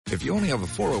If you only have a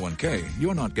 401k,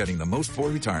 you're not getting the most for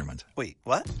retirement. Wait,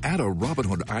 what? Add a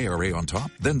Robinhood IRA on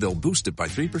top, then they'll boost it by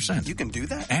 3%. You can do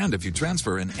that? And if you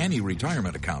transfer in any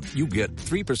retirement account, you get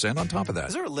 3% on top of that.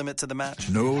 Is there a limit to the match?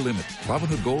 No limit.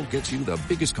 Robinhood Gold gets you the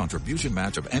biggest contribution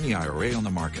match of any IRA on the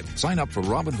market. Sign up for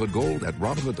Robinhood Gold at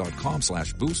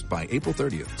Robinhood.com/boost by April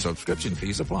 30th. Subscription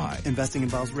fees apply. Investing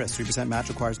involves risk. 3% match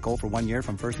requires gold for 1 year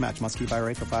from first match. Must keep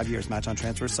IRA for 5 years. Match on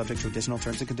transfers subject to additional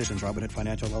terms and conditions. Robinhood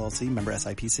Financial LLC, member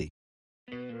SIPC.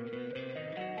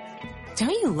 Don't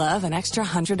you love an extra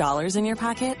 $100 in your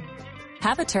pocket?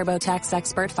 Have a TurboTax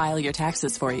expert file your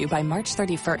taxes for you by March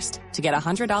 31st to get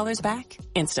 $100 back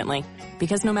instantly.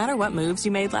 Because no matter what moves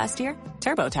you made last year,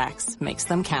 TurboTax makes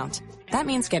them count. That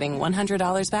means getting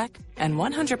 $100 back and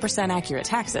 100% accurate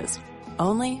taxes,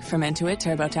 only from Intuit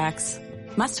TurboTax.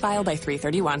 Must file by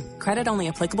 3/31. Credit only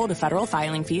applicable to federal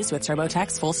filing fees with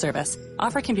TurboTax full service.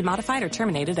 Offer can be modified or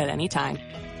terminated at any time.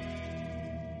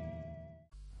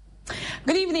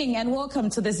 Good evening and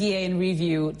welcome to this year in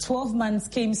review. 12 months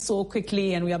came so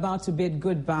quickly and we're about to bid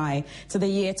goodbye to the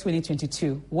year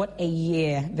 2022. What a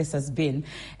year this has been.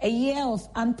 A year of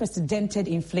unprecedented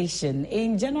inflation.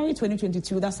 In January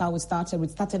 2022, that's how we started. We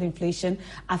started inflation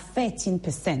at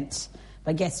 13%.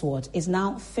 But guess what? It's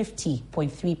now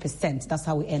 50.3%. That's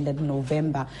how we ended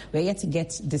November. We're yet to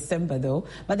get December though.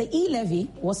 But the e-levy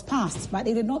was passed, but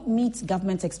it did not meet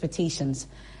government expectations.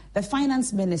 The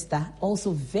finance minister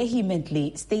also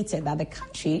vehemently stated that the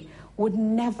country would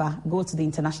never go to the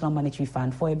International Monetary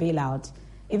Fund for a bailout.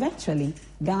 Eventually,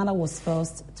 Ghana was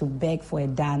forced to beg for a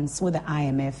dance with the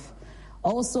IMF.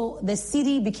 Also, the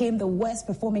cedi became the worst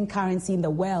performing currency in the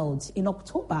world in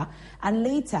October and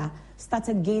later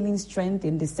started gaining strength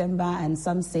in December, and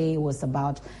some say it was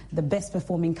about the best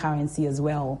performing currency as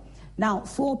well. Now,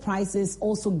 fuel prices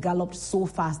also galloped so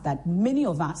fast that many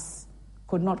of us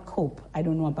could not cope. I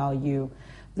don't know about you.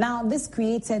 Now, this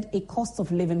created a cost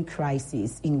of living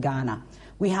crisis in Ghana.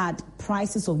 We had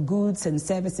prices of goods and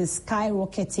services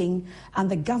skyrocketing,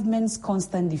 and the government's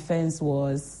constant defense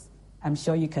was, I'm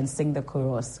sure you can sing the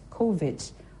chorus,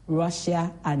 COVID,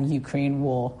 Russia and Ukraine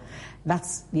war.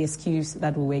 That's the excuse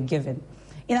that we were given.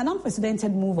 In an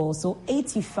unprecedented move also,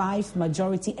 85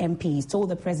 majority MPs told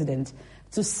the president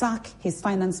to sack his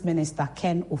finance minister,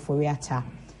 Ken Ofori-Atta.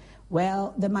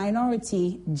 Well, the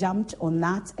minority jumped on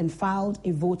that and filed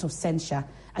a vote of censure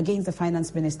against the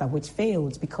finance minister, which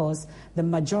failed because the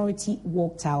majority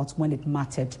walked out when it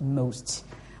mattered most.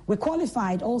 We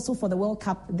qualified also for the World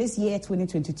Cup this year,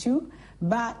 2022,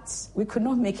 but we could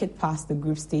not make it past the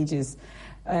group stages.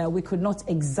 We could not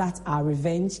exact our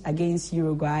revenge against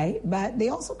Uruguay, but they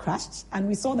also crashed, and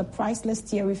we saw the priceless,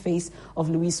 teary face of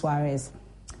Luis Suarez.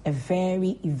 A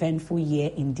very eventful year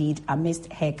indeed amidst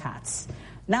haircuts.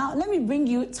 Now, let me bring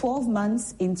you 12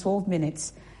 months in 12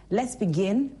 minutes. Let's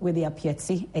begin with the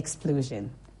Apiati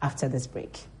explosion after this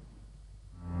break.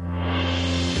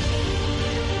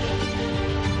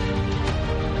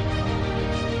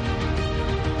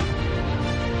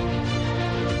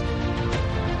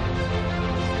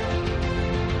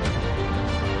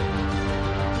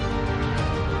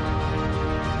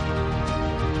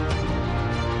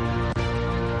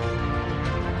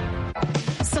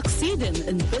 Succeeding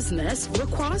in business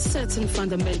requires certain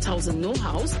fundamentals and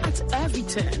know-hows at every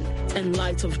turn. In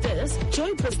light of this,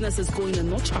 Joy Business is going a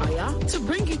notch higher to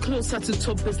bring you closer to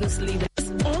top business leaders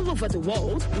all over the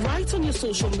world, right on your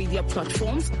social media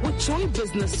platforms with Joy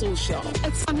Business Social.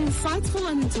 It's an insightful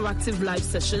and interactive live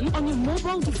session on your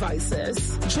mobile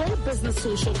devices. Joy Business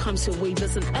Social comes your way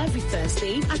this and every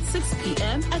Thursday at 6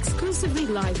 p.m. exclusively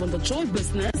live on the Joy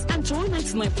Business and Joy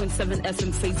 99.7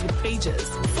 FM Facebook pages.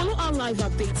 Follow our live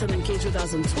updates and engage with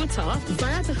us on Twitter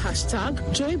via the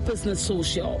hashtag Joy Business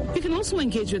Social. You can also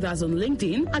engage with us on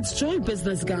LinkedIn at Joy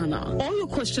Business Ghana. All your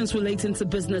questions relating to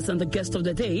business and the guest of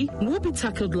the day will be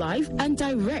tackled live and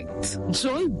direct.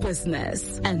 Joy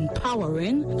Business,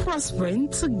 empowering, prospering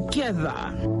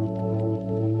together.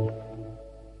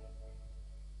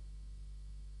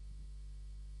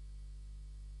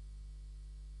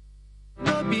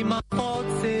 No be my fault,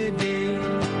 say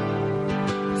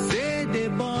they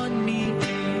born me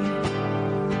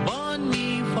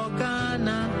for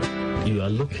Ghana. You are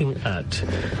looking at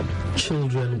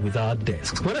children without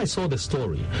desks. When I saw the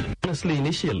story, honestly,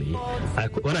 initially,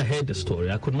 when I heard the story,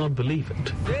 I could not believe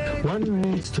it. One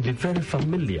needs to be very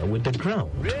familiar with the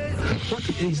ground. What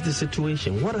is the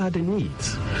situation? What are the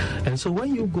needs? And so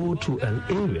when you go to an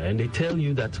area and they tell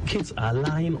you that kids are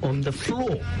lying on the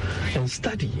floor and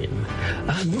studying,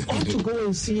 you ought to go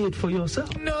and see it for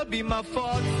yourself. No be my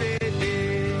fault,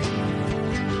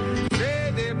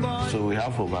 So we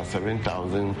have over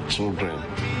 7,000 children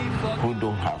who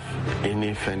don't have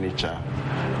any furniture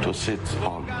to sit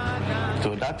on.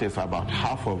 So that is about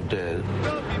half of the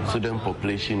student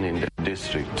population in the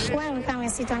district. When we come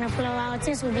and sit on the floor, our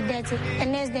things will be dirty. The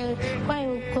next day,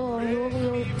 when you go,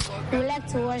 you like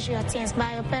to wash your things,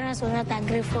 but your parents will not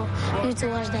agree for you to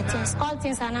wash the things. All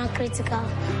things are now critical.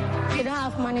 You don't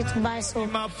have money to buy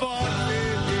soap.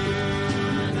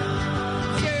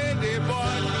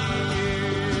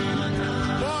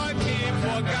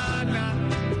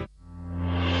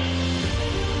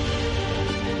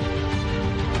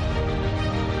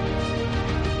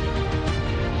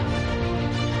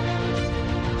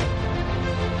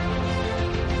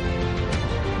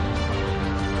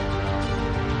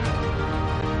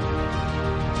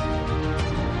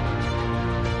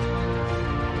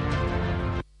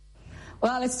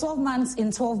 Well, it's 12 months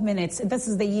in 12 minutes. This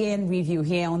is the year in review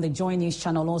here on the Joy News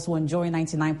channel, also on Joy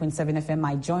 99.7 FM,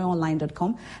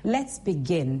 myjoyonline.com. Let's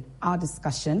begin our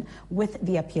discussion with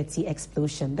the Apiati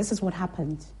explosion. This is what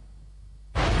happened.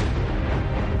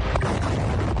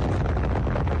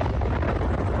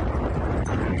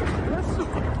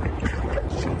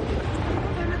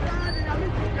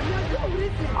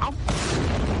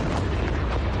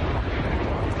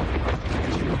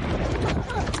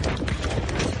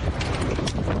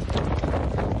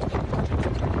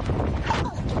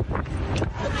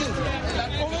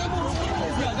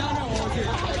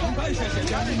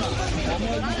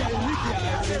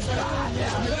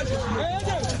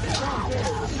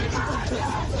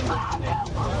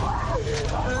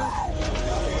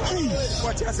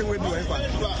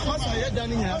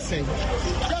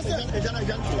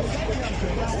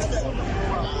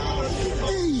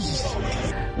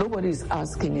 Nobody is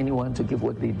asking anyone to give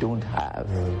what they don't have.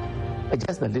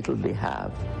 Just the little they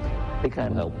have, they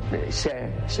can help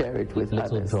share it with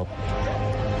others.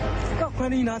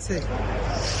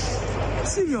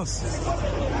 Serious.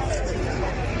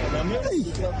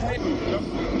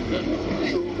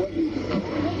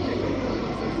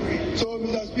 So,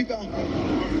 Mr. Speaker,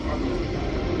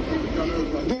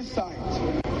 this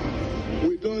side,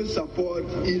 we don't support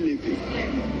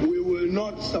e-living. We will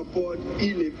not support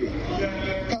e-living.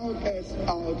 Count us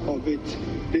out of it.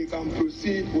 They can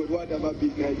proceed with whatever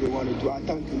business they want to do. I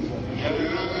thank you.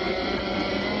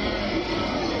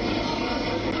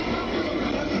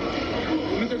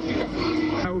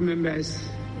 House members,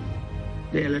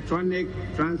 the Electronic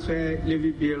Transfer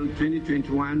Levy Bill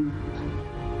 2021,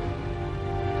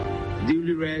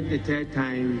 duly read the third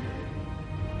time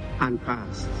and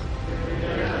passed.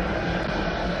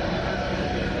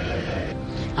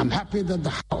 I'm happy that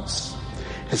the House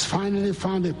has finally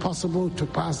found it possible to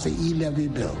pass the e-levy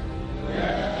bill.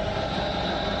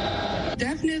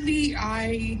 Definitely,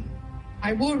 I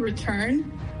will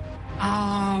return.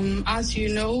 As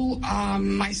you know,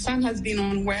 my son has been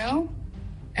unwell,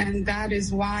 and that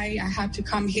is why I had to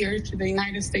come here to the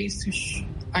United States to,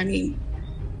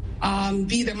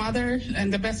 be the mother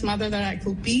and the best mother that I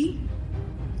could be.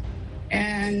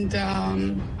 And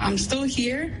I'm still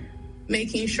here,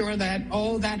 making sure that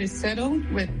all that is settled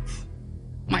with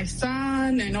my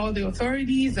son and all the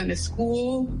authorities and the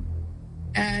school,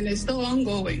 and it's still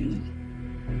ongoing.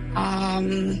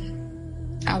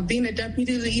 I've been a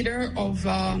deputy leader of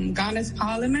Ghana's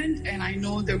parliament, and I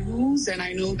know the rules, and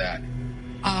I know that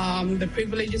the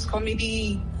Privileges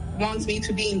Committee wants me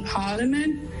to be in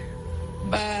parliament,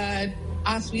 but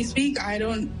as we speak, I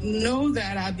don't know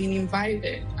that I've been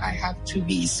invited. I have to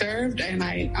be served, and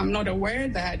I'm not aware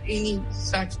that any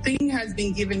such thing has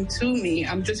been given to me.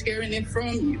 I'm just hearing it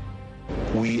from you.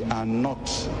 We are not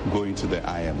going to the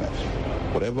IMF.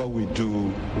 Whatever we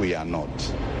do, we are not.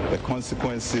 The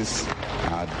consequences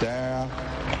are there.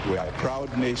 We are a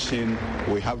proud nation.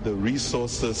 We have the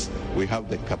resources. We have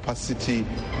the capacity.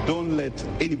 Don't let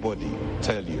anybody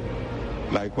tell you.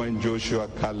 Like when Joshua,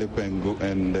 Caleb,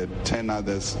 and 10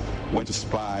 others went to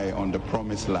spy on the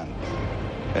promised land.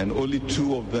 And only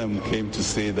 2 of them came to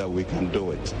say that we can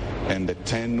do it. And the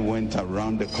 10 went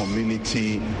around the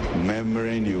community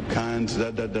murmuring, you can't,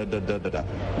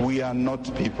 We are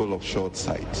not people of short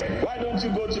sight. Why don't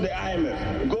you go to the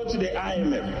IMF? Go to the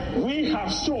IMF. We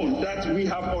have shown that we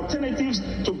have alternatives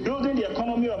to building the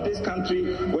economy of this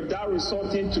country without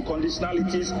resorting to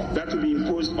conditionalities that will be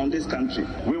imposed on this country.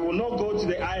 We will not go to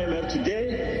the IMF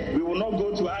today. We will not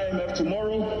go to IMF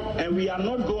tomorrow. And we are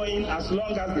not going as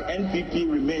long as the NPP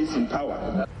remains in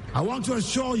power. I want to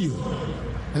assure you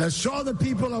and assure the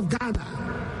people of Ghana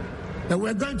that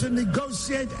we're going to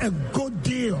negotiate a good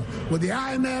deal with the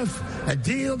IMF, a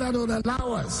deal that will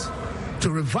allow us to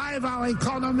revive our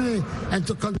economy and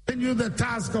to continue continue the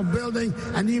task of building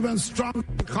an even stronger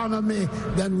economy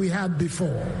than we had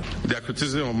before. Their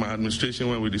criticism of my administration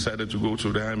when we decided to go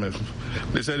to the IMF,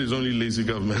 they said it's only lazy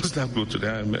governments that go to the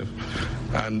IMF.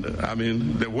 And I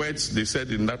mean, the words they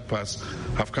said in that past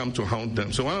have come to haunt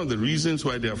them. So one of the reasons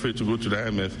why they're afraid to go to the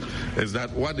IMF is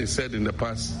that what they said in the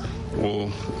past will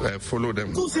follow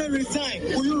them. Who said resign?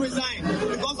 Will you resign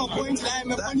because of going to the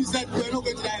IMF when you said you're not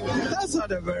going to the IMF? That's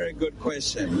not a very good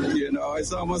question. You know,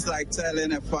 it's almost like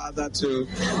telling a father to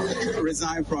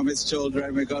resign from his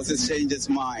children because he's changed his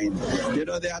mind. You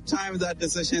know, there are times that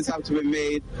decisions have to be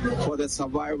made for the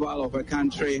survival of a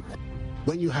country.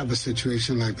 When you have a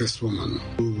situation like this woman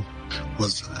who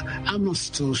was, I'm not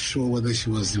still sure whether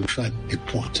she was in fact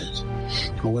deported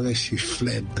or whether she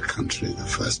fled the country the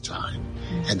first time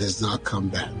and has now come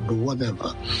back, but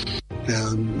whatever.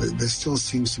 There still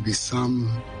seems to be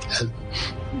some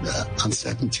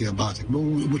uncertainty about it. But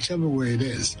whichever way it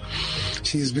is,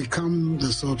 she has become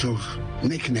the sort of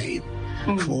nickname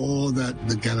for all that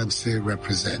the Galamsey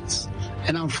represents.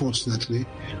 And unfortunately,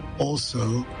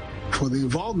 also for the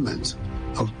involvement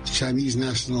of Chinese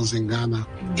nationals in Ghana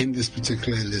in this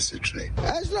particular illicit trade.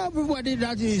 It's not everybody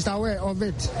that is aware of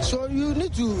it. So you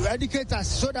need to educate us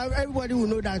so that everybody will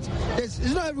know that it's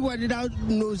not everybody that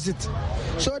knows it.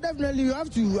 So definitely you have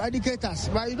to educate us,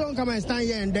 but you don't come and stand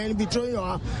here and then be throwing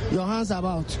your hands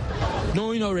about.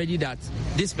 Knowing already that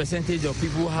this percentage of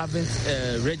people haven't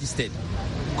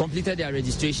completed their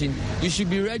registration, you should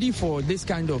be ready for this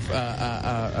kind of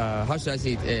how should I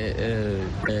say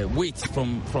it, weight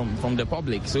from the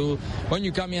public. So when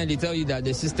you come here and they tell you that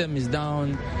the system is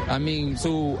down, I mean,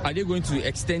 so are they going to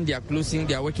extend their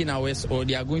working hours, or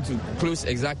they are going to close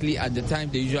exactly at the time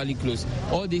they usually close?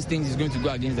 All these things is going to go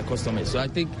against the customers. So I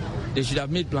think they should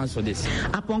have made plans for this.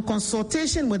 Upon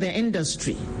consultation with the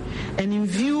industry and in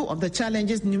view of the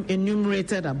challenges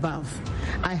enumerated above,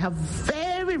 I have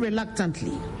very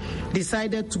reluctantly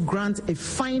decided to grant a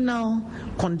final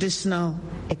conditional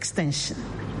extension.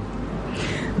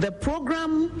 The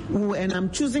program will, and I'm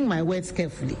choosing my words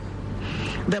carefully,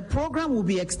 the program will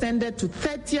be extended to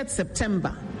 30th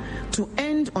September to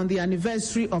end on the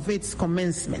anniversary of its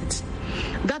commencement.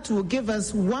 That will give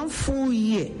us 1 full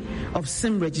year of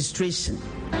SIM registration.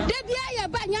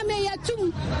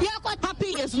 Happy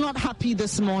is not happy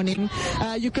this morning.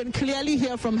 You can clearly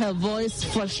hear from her voice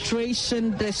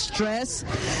frustration, distress.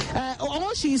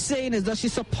 All she's saying is that she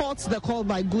supports the call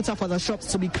by Guta for the shops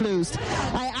to be closed.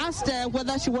 I asked her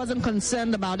whether she wasn't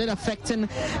concerned about it affecting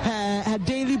her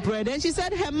daily bread, and she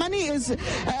said her money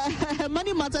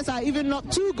matters are even not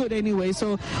too good anyway,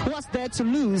 so what's there to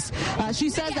lose? She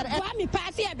says that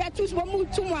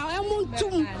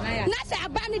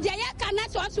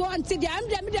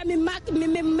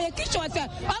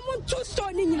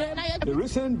the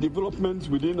recent developments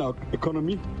within our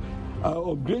economy are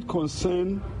of great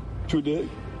concern to the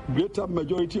greater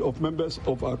majority of members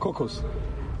of our caucus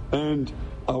and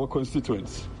our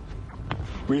constituents.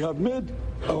 We have made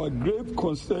our grave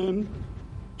concern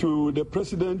to the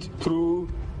President through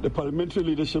the parliamentary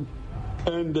leadership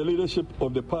and the leadership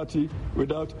of the party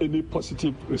without any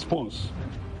positive response.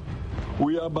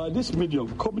 We are by this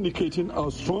medium communicating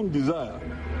our strong desire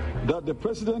that the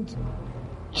President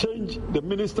change the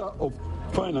Minister of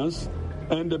Finance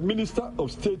and the Minister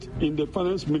of State in the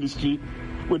Finance Ministry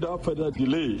without further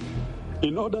delay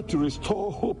in order to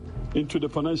restore hope into the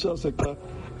financial sector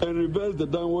and reverse the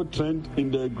downward trend in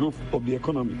the growth of the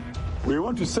economy. We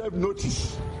want to serve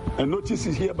notice, and notice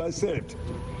is hereby served,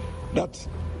 that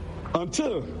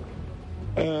until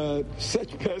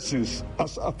such persons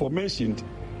as aforementioned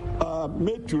are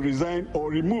made to resign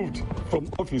or removed from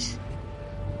office,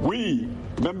 we,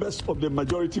 members of the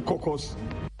majority caucus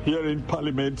here in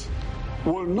Parliament,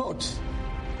 will not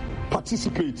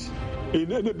participate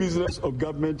in any business of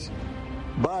government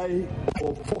by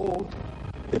or for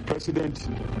the President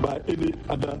by any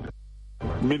other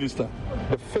minister.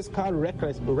 The fiscal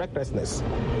recklessness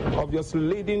obviously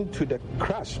leading to the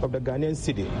crash of the Ghanaian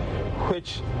cedi,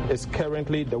 which is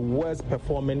currently the worst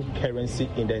performing currency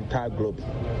in the entire globe.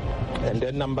 And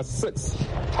then number 6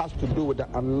 has to do with the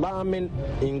alarming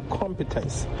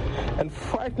incompetence and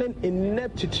frightening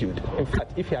ineptitude. In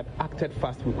fact, if he had acted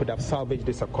fast, we could have salvaged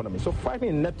this economy. So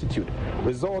frightening ineptitude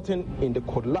resulting in the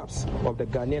collapse of the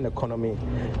Ghanaian economy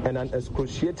and an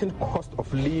excruciating cost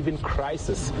of living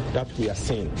crisis that we are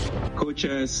seeing.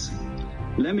 Co-chairs,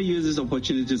 let me use this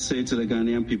opportunity to say to the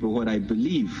Ghanaian people what I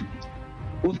believe.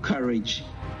 With courage,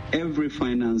 every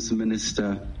finance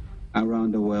minister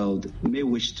around the world may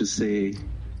wish to say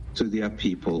to their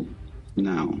people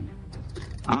now.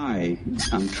 I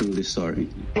am truly sorry.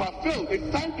 You have failed. It's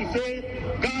time to say,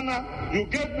 Ghana, you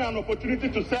gave me an opportunity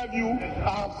to serve you. I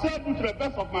have served you to the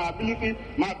best of my ability.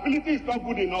 My ability is not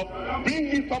good enough. Bring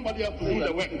in somebody else to do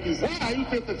the work. Why are you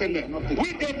still sitting there?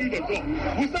 We gave you the job.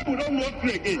 We said we don't want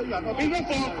you again. Is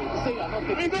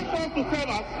it for to serve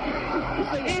us?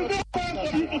 Is it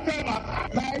for you to serve us?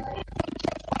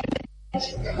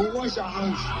 We wash our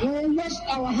hands. We wash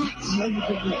our hands. We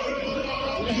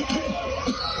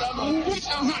wash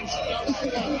our hands.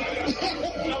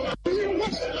 We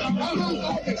wash our hands.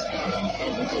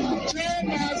 Chair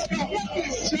must come.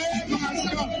 Chair must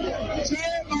come.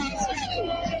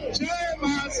 Chair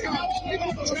must come.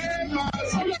 Chair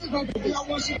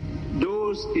must come.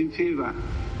 Those in favor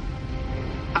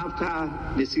after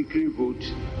the secret vote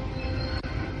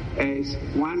is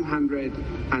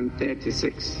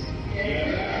 136.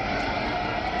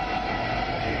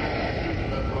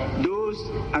 Those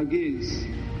against,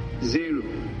 0.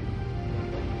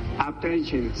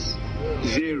 Abstentions,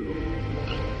 0.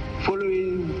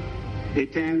 Following the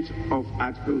terms of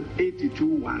Article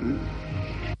 82(1),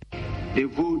 the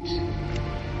vote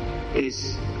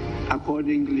is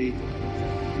accordingly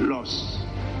lost.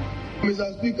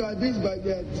 Mr. Speaker, this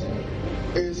budget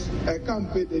is a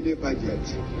campaign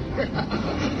budget.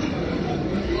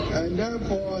 And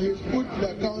therefore, he's put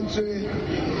the country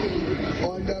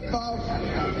on the path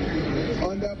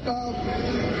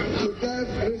to debt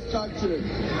restructuring,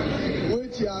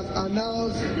 which he has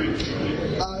announced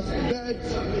as debt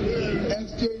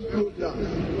exchange program.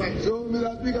 So,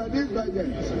 Mr. Speaker, this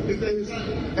budget is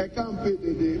a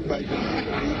campaign budget.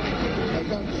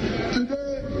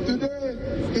 Today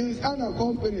is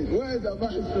unaccompanied. Where is the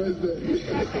Vice President?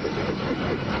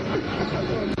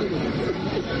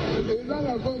 He's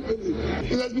unaccompanied.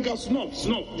 Mr. Speaker,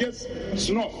 snuff, yes,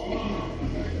 snuff.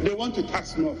 They want to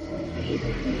tax snuff.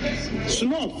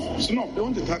 Snuff, they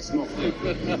want to tax snuff.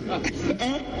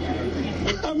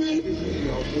 I mean,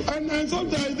 and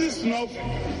sometimes this snuff,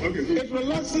 it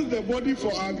relaxes the body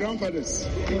for our grandfathers.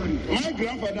 My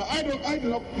grandfather, I do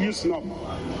not use snuff,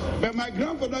 but my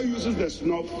grandfather uses the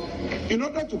snuff in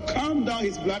order to calm down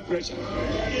his blood pressure.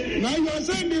 Now you are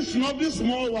saying this snuff, this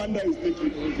small one that is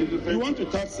taking, you want to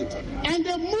tax it. And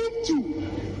they move to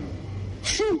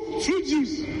fruit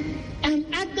juice and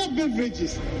other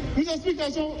beverages. Mr.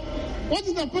 Speaker, so what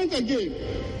is the point again?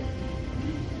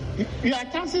 You are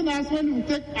taxing us when we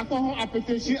take alcohol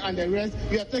application and the rest,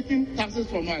 you are taking taxes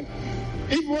from us.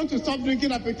 If you want to stop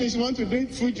drinking application, you want to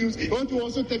drink fruit juice, you want to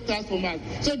also take tax from us.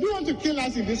 So do you want to kill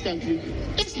us in this country?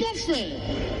 It's not fair.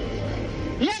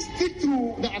 Let's stick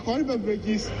to the alcoholic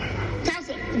beverages, tax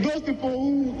those people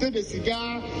who take the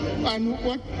cigar and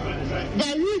what,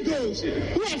 but we those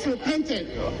who have repented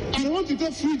and want to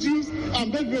take fruit juice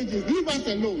and beverages, leave us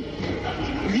alone.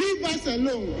 Leave us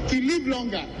alone to live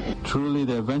longer. Truly,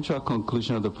 the eventual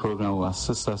conclusion of the program will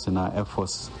assist us in our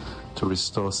efforts to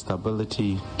restore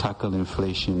stability, tackle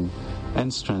inflation,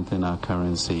 and strengthen our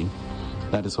currency.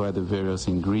 That is why the various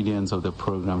ingredients of the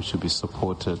program should be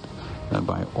supported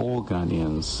by all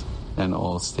Ghanaians and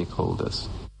all stakeholders.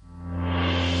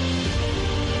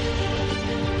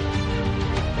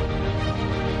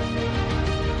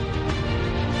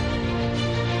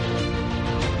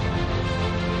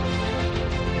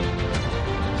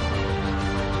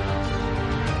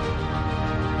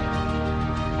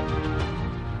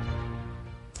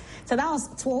 So that was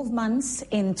 12 months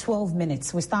in 12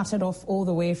 minutes. We started off all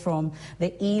the way from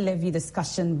the e-levy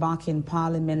discussion back in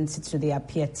Parliament to the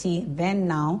PRT. Then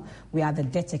now we are the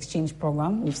debt exchange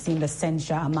program. We've seen the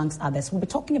censure amongst others. We'll be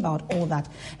talking about all that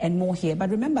and more here. But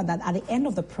remember that at the end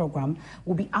of the program,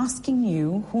 we'll be asking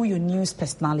you who your news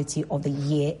personality of the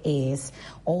year is.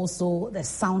 Also, the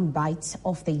soundbite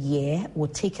of the year. We'll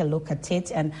take a look at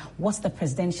it. And what's the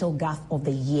presidential gaffe of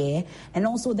the year? And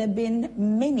also, there have been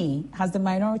many. Has the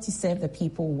minority served the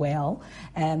people well?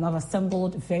 I've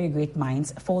assembled very great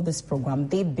minds for this program.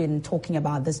 They've been talking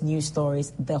about these news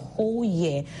stories the whole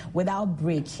year without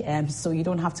break, so you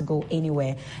don't have to go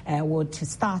anywhere. We'll to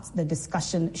start the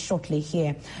discussion shortly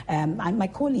here. My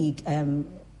colleague,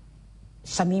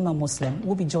 Shamima Muslim,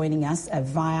 will be joining us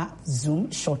via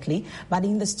Zoom shortly. But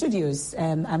in the studios,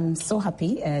 I'm so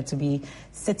happy to be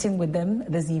sitting with them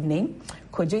this evening.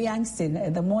 Kojo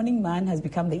Yankson, the morning man, has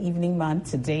become the evening man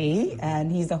today,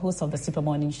 and he's the host of the Super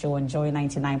Morning Show on Joy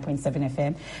 99.7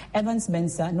 FM. Evans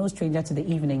Mensah, no stranger to the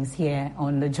evenings here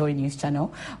on the Joy News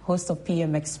Channel, host of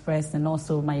PM Express, and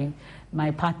also my my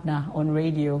partner on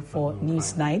radio for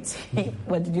News Night.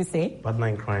 What did you say? Partner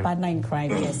in crime. Partner in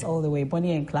crime, yes, all the way.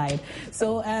 Bonnie and Clyde.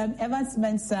 So Evans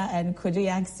Mensah and Kojo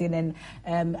Yankson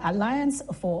and Alliance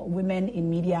for Women in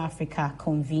Media Africa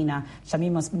convener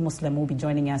Shamima Muslim will be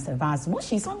joining us as well.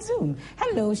 She's on Zoom.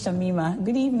 Hello, Shamima.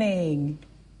 Good evening.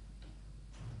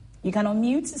 You can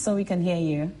unmute so we can hear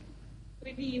you.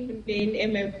 Good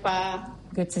evening, MFA.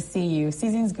 Good to see you.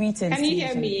 Season's greetings. Can you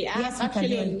hear me? Yes, I'm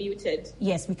actually unmuted.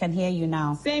 Yes, we can hear you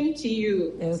now. Same to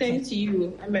you. Okay. Same to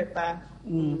you,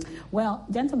 MFA. Well,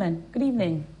 gentlemen, good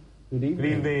evening. Good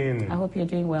evening. Good evening. I hope you're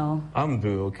doing well. I'm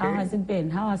doing okay. How has it been?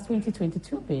 How has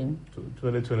 2022 been?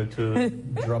 2022.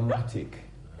 Dramatic.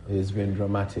 It's been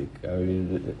dramatic. I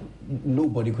mean,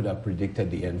 nobody could have predicted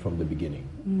the end from the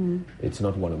beginning. It's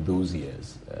not one of those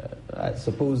years. I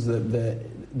suppose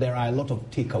there are a lot of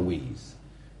takeaways,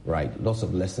 right? Lots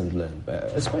of lessons learned,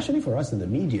 especially for us in the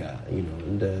media. You know,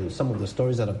 and some of the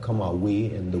stories that have come our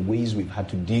way and the ways we've had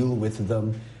to deal with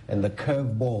them and the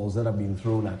curveballs that have been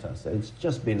thrown at us. It's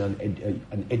just been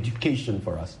an education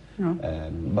for us.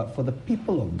 But for the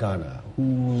people of Ghana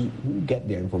who get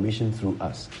their information through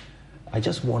us, I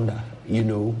just wonder, you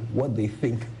know, what they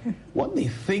think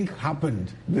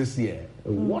happened this year.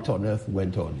 What on earth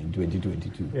went on in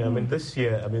 2022? Yeah, I mean, this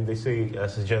year, they say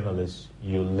as a journalist,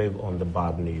 you live on the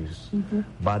bad news.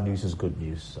 Bad news is good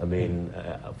news. I mean,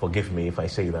 forgive me if I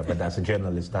say that, but as a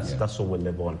journalist, that's what we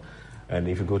live on. And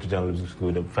if you go to journalism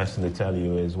school, the first thing they tell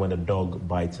you is when a dog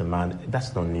bites a man,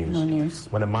 that's not news. No news.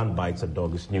 When a man bites a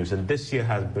dog, it's news. And this year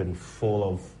has been full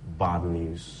of bad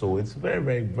news. So it's very,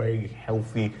 very, very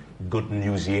healthy, good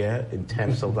news year in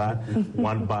terms of that.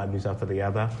 One bad news after the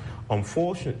other.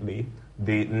 Unfortunately,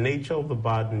 the nature of the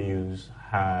bad news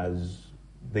has,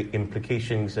 the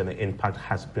implications and the impact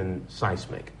has been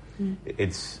seismic.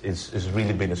 It's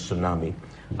really been a tsunami.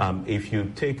 If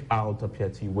you take out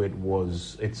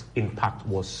Apiati, its impact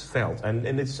was felt. And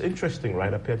it's interesting,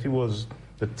 right? Apiati was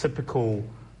the typical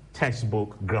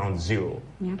textbook ground zero,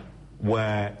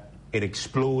 where it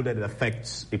exploded, it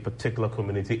affects a particular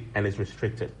community, and it's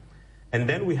restricted. And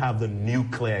then we have the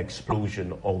nuclear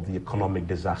explosion of the economic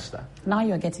disaster. Now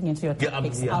you're getting into your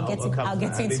topics. I'll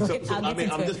get into it.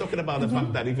 I'm just talking about the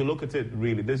fact that if you look at it,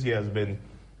 really, this year has been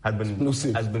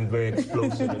very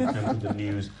explosive in terms of the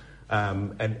news.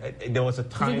 And there was a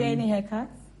time. Did you get any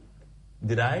haircuts?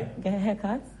 Did I? Get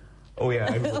haircuts? Oh,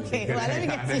 yeah. Okay, well, let me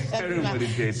get to everybody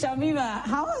did. Shamima,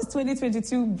 how has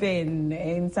 2022 been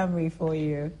in summary for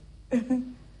you?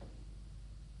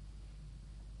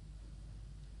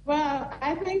 Well,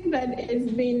 I think that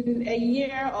it's been a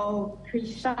year of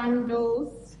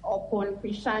crescendos upon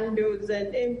crescendos,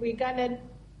 and if we gathered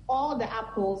all the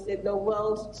apples in the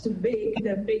world to bake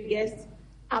the biggest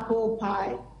apple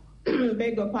pie,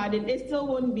 beg your pardon, it still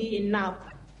won't be enough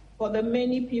for the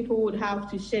many people who would have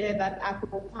to share that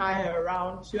apple pie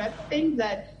around. So I think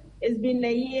that it's been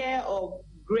a year of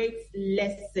great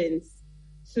lessons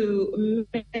to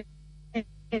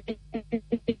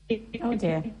Oh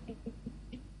dear.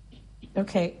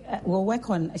 Okay, we'll work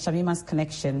on Shamima's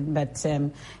connection, but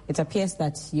it appears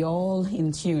that you're all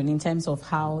in tune in terms of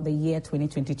how the year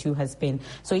 2022 has been.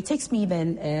 So it takes me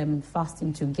then fast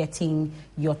into getting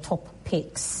your top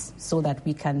picks so that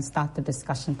we can start the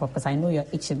discussion proper. Because I know you're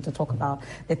itching to talk about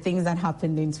the things that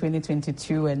happened in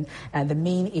 2022 and the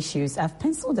main issues. I've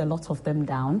penciled a lot of them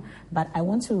down, but I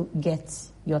want to get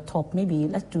your top, maybe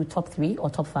let's do top 3 or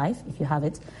top 5 if you have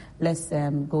it. Let's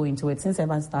go into it. Since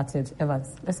Evans started,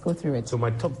 let's go through it. So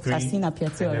my top 3. I've seen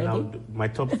Apiati already. My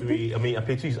top 3,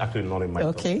 Apiati is actually not in my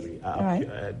top 3. All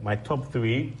right. My top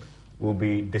 3 will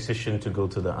be decision to go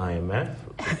to the IMF,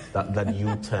 that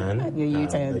U-turn. The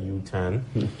U-turn. The U-turn.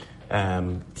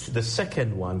 The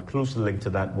second one, closely linked to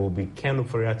that, will be Ken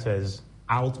Ofori-Atta's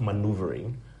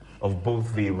outmaneuvering of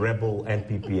both the rebel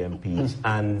NPP MPs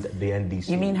and the NDC.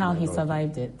 You mean how he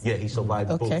survived it? Yeah, he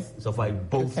survived both. He survived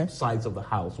both sides of the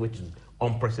House, which is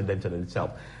unprecedented in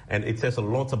itself. And it says a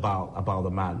lot about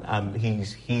the man. He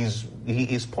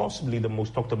is possibly the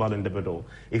most talked about individual.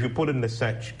 If you put in the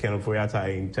search Ken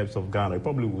Ofori-Atta in terms of Ghana, you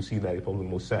probably will see that he's probably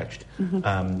most searched,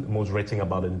 most written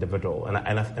about individual. And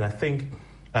I think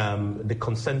the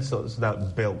consensus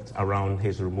that built around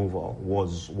his removal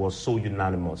was so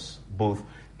unanimous, both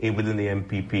within the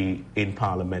MPP, in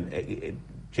Parliament.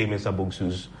 James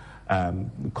Abogsu's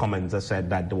comments that said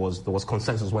that there was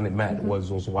consensus when it met was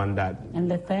one that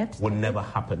and the third would never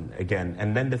happen again.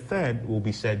 And then the third will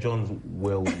be Sir John's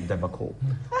will debacle.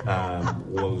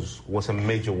 Was a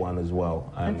major one as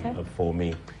well for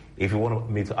me. If you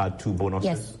want me to add 2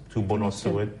 bonuses, 2 bonuses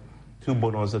to it. two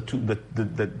bonus,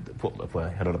 for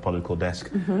head of the political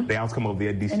desk, the outcome of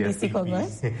the NDC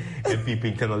MPP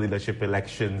internal leadership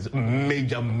elections,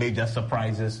 major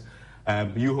surprises.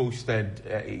 You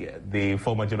hosted the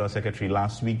former General Secretary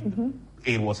last week.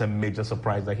 It was a major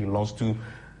surprise that he lost to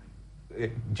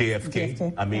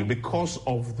JFK. I mean, because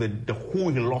of the who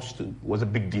he lost to was a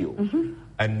big deal.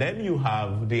 And then you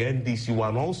have the NDC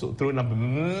one also throwing up a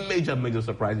major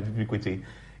surprise in Equity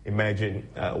emerging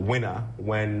winner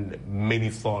when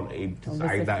many thought it was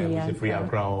either it was a Free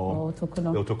Accra or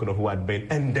Tokono who had been.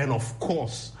 And then, of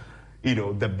course, you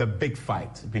know, the big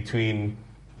fight between,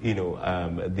 you know,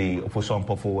 the Ofosu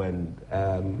Ampofo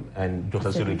and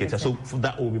Joseph Sulu. So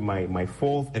that will be my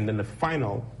fourth. And then the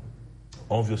final,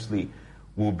 obviously,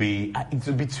 will be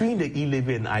between the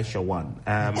E-Levy and Aisha one.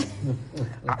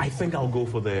 I think I'll go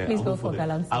for the. Please go for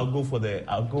Galamsey.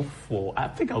 I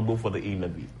think I'll go for the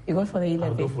E-Levy. You go for the E-Levy?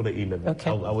 I'll go for the E-Levy. Okay.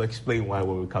 I will explain why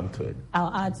when we come to it.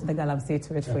 I'll add the Galamsey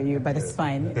to it for you, but it's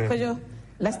fine. Kojo,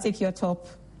 let's take your top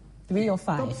 3 or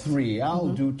 5. Top 3. I'll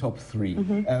do top 3.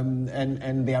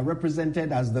 And they are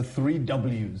represented as the 3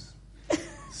 W's.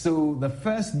 So the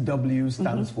first W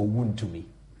stands for Wontumi.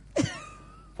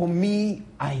 For me,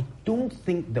 I don't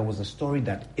think there was a story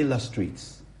that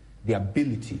illustrates the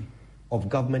ability of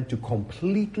government to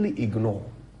completely ignore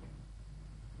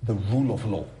the rule of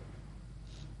law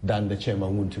than the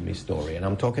Chairman Wontumi story. And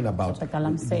I'm talking about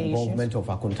the involvement of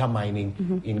Akunta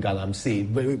Mining in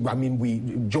Galamsey. I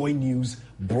mean, Joy News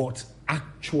brought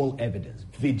actual evidence,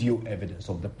 video evidence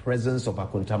of the presence of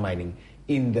Akunta Mining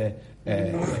in the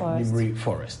Nimri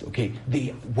Forest. Okay,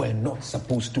 they were not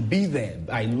supposed to be there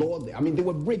by law. I mean, they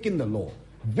were breaking the law,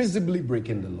 visibly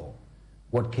breaking the law.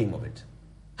 What came of it?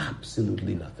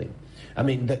 Absolutely nothing. I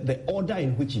mean, the order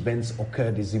in which events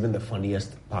occurred is even the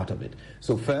funniest part of it.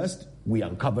 So first, we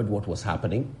uncovered what was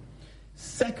happening.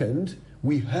 Second,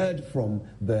 we heard from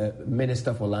the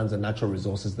Minister for Lands and Natural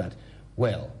Resources that,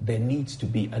 well, there needs to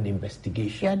be an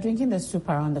investigation. You are drinking the soup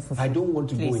around the fufu. I don't want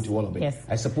to go into all of it. Yes.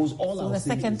 I suppose all so I'll the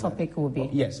say second is topic will be?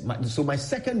 Yes. So my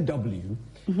second W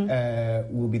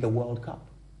will be the World Cup.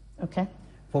 Okay.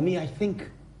 For me, I think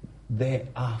there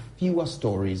are fewer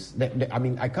stories. I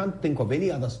mean, I can't think of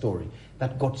any other story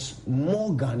that got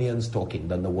more Ghanaians talking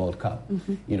than the World Cup.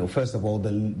 You know, first of all,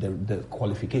 the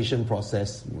qualification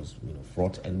process was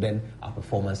fraught, and then our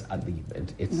performance at the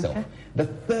event itself. Okay. The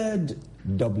third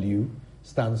W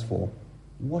stands for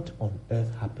what on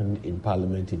earth happened in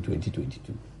Parliament in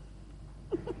 2022.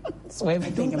 So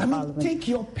everything in Parliament. Take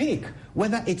your pick.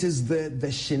 Whether it is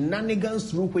the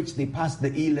shenanigans through which they passed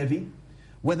the E-Levy,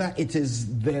 whether it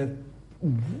is the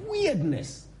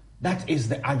weirdness that is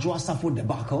the Adwoa Safo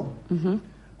debacle,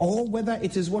 or whether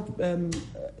it is what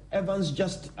Evans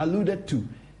just alluded to,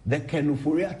 the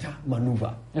Kenufuriata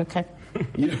maneuver. Okay.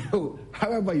 You know,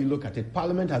 however you look at it,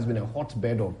 Parliament has been a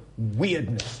hotbed of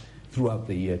weirdness throughout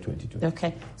the year 2020.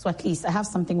 Okay, so at least I have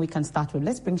something we can start with.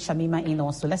 Let's bring Shamima in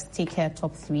also. Let's take her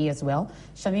top 3 as well.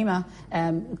 Shamima,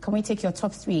 can we take your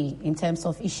top 3 in terms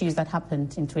of issues that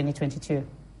happened in 2022?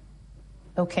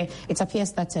 Okay, it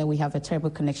appears that we have a terrible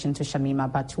connection to Shamima,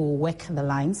 but we'll work the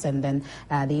lines and then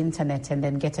the internet and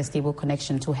then get a stable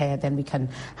connection to her, then we can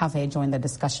have her join the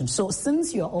discussion. So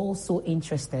since you're also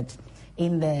interested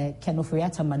in the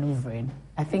Kenufuriata maneuvering,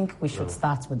 I think we should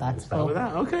start with that. Start with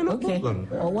that? Okay, no problem.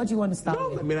 Or what do you want to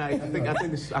start with? I mean,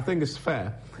 I think it's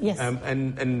fair. Yes.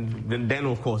 And then,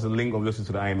 of course, the link obviously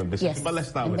to the IMF discussion. Yes. But let's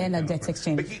start with then a debt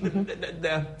exchange.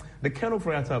 The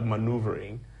Kenufuriata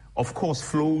maneuvering, of course,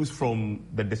 flows from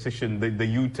the decision, the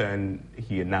U-turn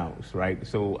he announced, right?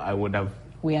 So I would have...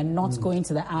 We are not going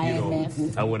to the IMF. You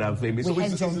know, I would have... We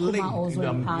had John Kuma also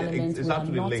in Parliament. It's we are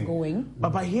not linked. going.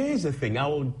 But here's the thing. I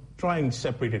will try and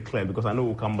separate it clear because I know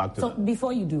we'll come back to that. So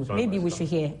before you do, maybe we should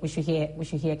hear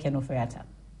Kenufuriata.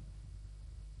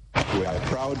 We are a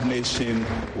proud nation.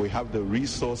 We have the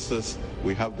resources.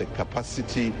 We have the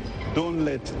capacity. Don't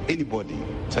let anybody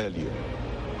tell you.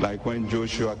 Like when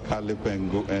Joshua, Caleb,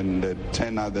 and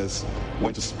 10 others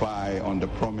went to spy on the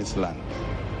promised land.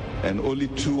 And only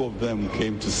 2 of them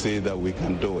came to say that we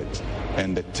can do it.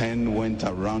 And the 10 went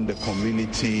around the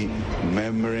community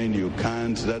murmuring, you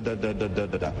can't,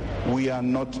 da-da-da-da-da-da. We are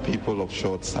not people of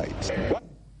short sight.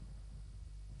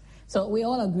 So we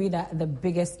all agree that the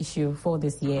biggest issue for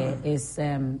this year is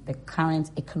the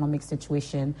current economic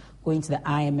situation, going to the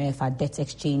IMF, our debt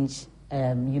exchange,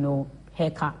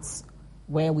 haircuts,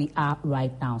 where we are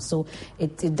right now. So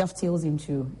it dovetails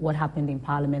into what happened in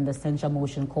Parliament. The censure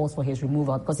motion calls for his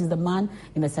removal because he's the man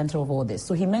in the center of all this.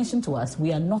 So he mentioned to us,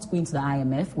 we are not going to the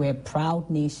IMF. We're a proud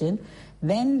nation.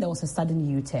 Then there was a sudden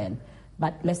U-turn.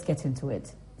 But let's get into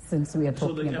it since we are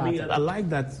talking about it. I like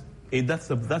that That's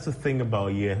the thing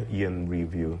about year in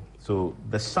review. So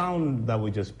the sound that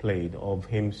we just played of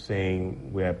him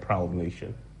saying we're a proud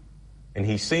nation, and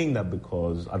he's saying that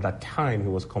because at that time he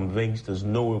was convinced there's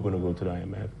no way we're going to go to the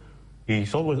IMF.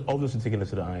 He's obviously taking us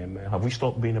to the IMF. Have we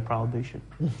stopped being a proud nation?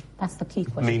 That's the key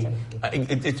question. I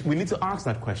mean, we need to ask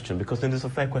that question, because then it's a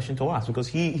fair question to ask, because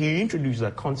he introduced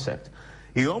that concept.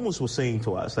 He almost was saying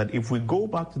to us that if we go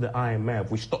back to the IMF,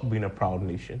 we stop being a proud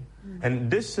nation. And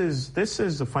this is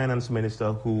the finance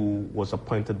minister who was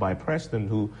appointed by President,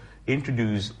 who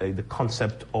introduced the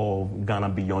concept of Ghana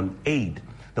Beyond Aid.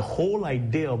 The whole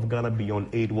idea of Ghana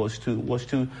Beyond Aid was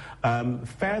to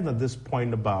further this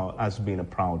point about us being a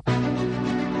proud.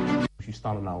 We should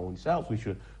stand on our own selves. We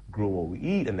should grow what we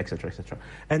eat, and etc., etc.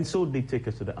 And so they take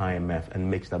us to the IMF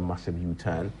and makes that massive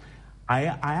U-turn. I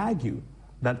argue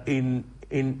that in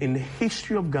the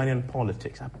history of Ghanaian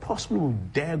politics, I possibly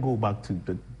would dare go back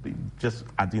to just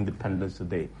at the independence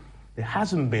today, there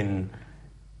hasn't been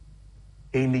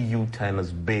any U-turn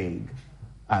as big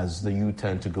as the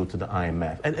U-turn to go to the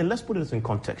IMF. And let's put this in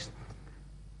context.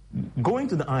 Going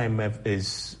to the IMF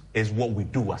is what we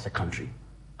do as a country.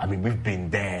 I mean, we've been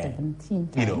there.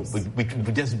 You know, we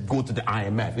just go to the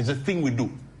IMF. It's a thing we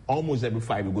do. Almost every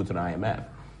 5 we go to the IMF.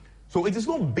 So it is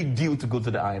not a big deal to go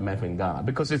to the IMF in Ghana,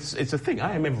 because it's a thing.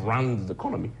 IMF runs the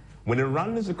economy. When they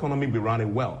run this economy, we run it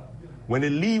well. When they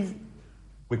leave,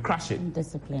 we crash it.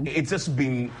 Discipline. It's just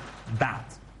been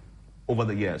that over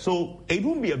the years. So it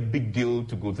won't be a big deal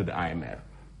to go to the IMF.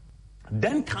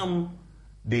 Then come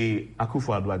the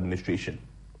Akufo-Addo administration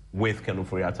with Ken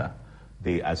Ofori-Atta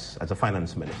as a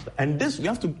finance minister. And this, you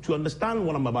have to understand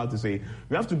what I'm about to say,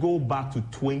 you have to go back to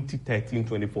 2013,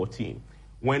 2014.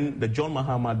 When the John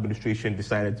Mahama administration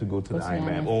decided to go to the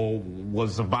IMF, or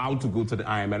was about to go to the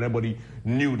IMF, everybody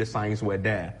knew the signs were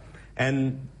there.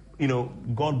 And, you know,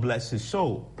 God bless his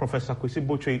soul, Professor Kwesi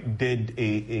Botwe did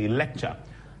a lecture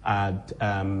at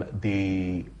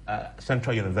the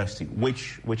Central University,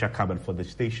 which I covered for the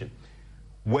station,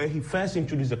 where he first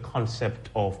introduced the concept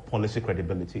of policy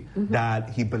credibility, that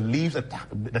he believes that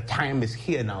the time is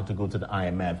here now to go to the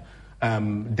IMF.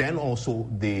 Then also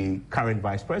the current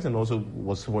vice president also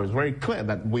was very clear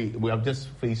that we are just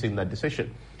facing that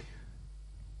decision.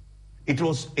 It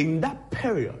was in that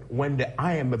period when the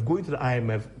IMF, going to the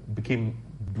IMF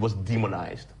was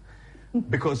demonized,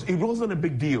 because it wasn't a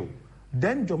big deal.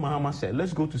 Then John Mahama said,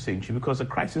 let's go to Senchi, because the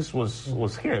crisis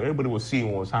was here. Everybody was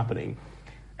seeing what was happening.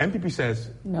 MPP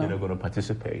says, they're not going to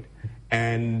participate.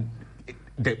 And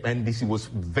the NDC was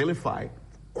vilified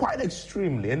quite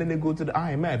extremely, and then they go to the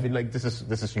IMF, and like, this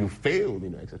is you failed, you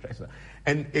know, etc., etc.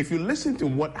 And if you listen to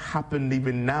what happened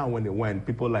even now when they went,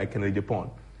 people like Kennedy Japan,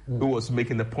 who was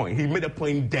making the point, he made a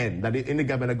point then that any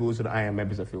government that goes to the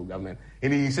IMF is a failed government,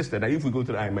 and he insisted that if we go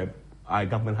to the IMF, our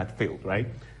government had failed, right?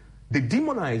 They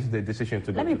demonized the decision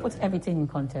to go. Let me put everything in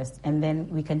context, and then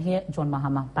we can hear John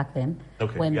Mahama back then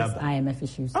when this IMF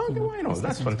issues. Oh, why not?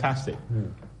 That's fantastic.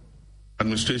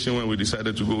 Administration, when we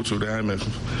decided to go to the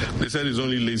IMF, they said it's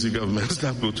only lazy governments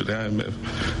that go to the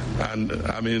IMF. And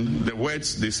I mean, the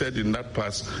words they said in that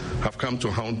past have come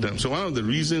to haunt them. So one of the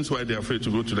reasons why they're afraid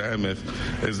to go to the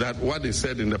IMF is that what they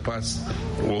said in the past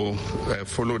will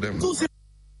follow them.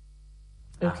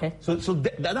 Okay. So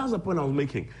that's the point I was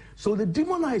making. So they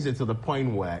demonized it to the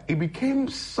point where it became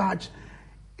such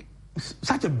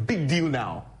a big deal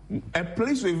now. A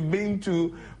place we've been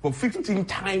to for 15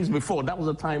 times before. That was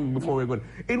the time before we were going.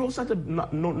 It was such a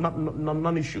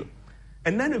non-issue.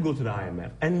 And then they go to the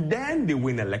IMF. And then they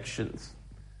win elections.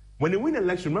 When they win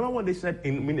election, remember what they said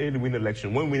when they win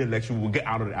election? When we win election, we'll get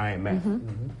out of the IMF.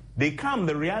 They come,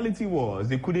 the reality was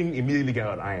they couldn't immediately get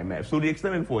out of the IMF. So they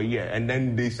extended for a year, and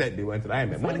then they said they went to the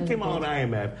IMF. When they came out of the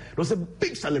IMF, it was a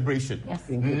big celebration. Yes.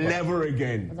 Never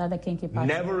again.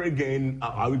 Never again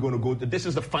are we going to go to, this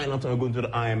is the final time we're going to the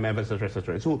IMF, etc.,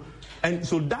 etc. So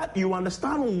that you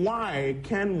understand why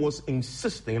Ken was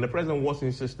insisting, and the president was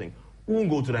insisting, we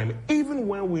won't go to the IMF, even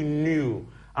when we knew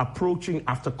approaching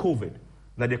after COVID,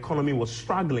 that the economy was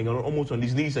struggling and almost on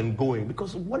its knees and going,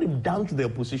 because what they've done to the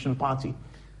opposition party,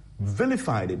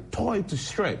 vilified it, tore it to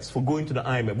shreds for going to the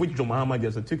IMF, which John Mahama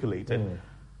just articulated.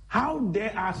 How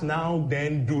dare us now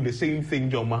then do the same thing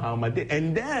John Mahama did?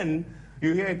 And then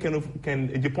you hear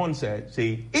Ken Japan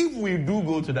say, if we do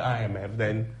go to the IMF,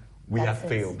 then we have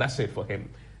failed. That's it for him.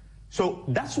 So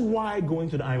that's why going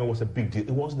to the IMF was a big deal.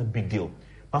 It wasn't a big deal.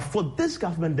 But for this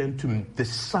government then to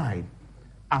decide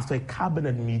after a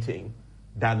cabinet meeting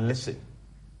that, listen,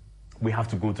 we have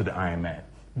to go to the IMF.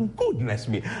 Goodness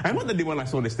me. I remember the day when I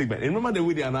saw the statement. And remember the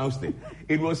way they announced it.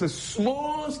 It was a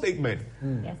small statement,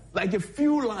 like a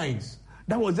few lines.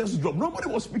 that was just dropped. Nobody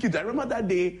was speaking to. I remember that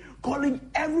day calling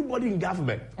everybody in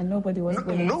government. And nobody was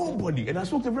willing. Nobody. And I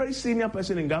spoke to a very senior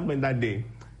person in government that day.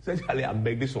 Said, Charlie, I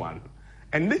beg this one.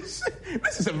 And this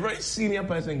is a very senior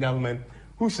person in government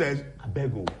who says, I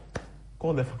beg you,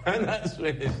 call the finance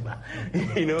minister.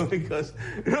 Because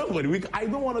nobody, I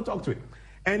don't want to talk to it.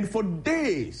 And for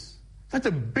days, such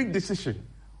a big decision,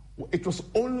 it was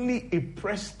only a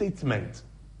press statement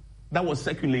that was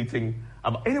circulating.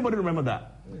 Anybody remember that?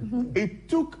 Mm-hmm. It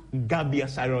took Gabi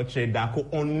Asaroche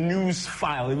Dako on News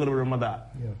File, anybody remember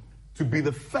that? Yeah. To be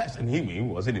the first, and he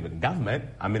wasn't even government,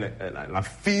 an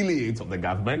affiliate of the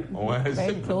government, or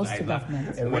very close to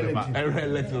government.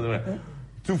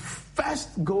 To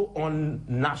first go on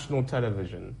national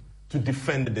television to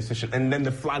defend the decision, and then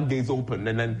the floodgates opened,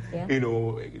 and then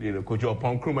Kojo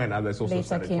Nkrumah and others also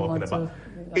started talking about.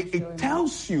 It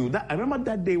tells you that. I remember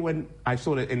that day when I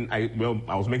saw it, and I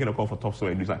was making a call for Top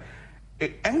Story.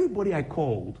 Everybody I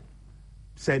called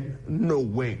said, "No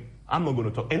way, I'm not going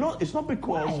to talk." It's not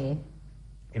because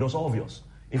it was obvious.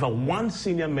 In fact, one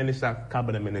senior minister,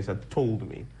 cabinet minister, told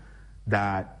me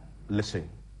that, "Listen,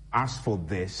 as for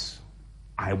this,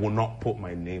 I will not put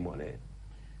my name on it.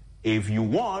 If you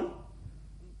want,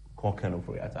 call Ken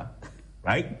Ofori-Atta."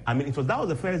 Right? That was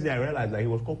the first day I realized that he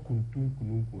was called Kuntum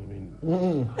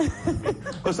Kununku.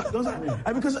 Because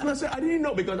I said, I didn't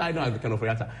know, because I know Ken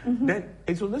Ofori-Atta. Mm-hmm. Then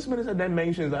so this minister then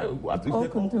mentions that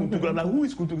Kuntum. I'm like, who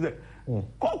is Kuntum?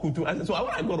 Call Kuntum. So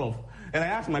when I got off and I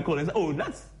asked my colleague, I said,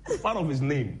 that's part of his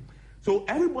name. So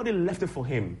everybody left it for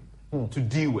him to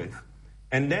deal with.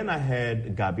 And then I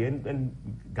heard Gabi, and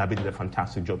Gabi did a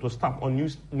fantastic job. It was stuck on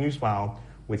News File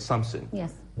with Samson.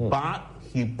 Yes. But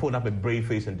he put up a brave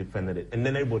face and defended it. And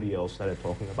then everybody else started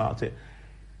talking about it.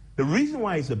 The reason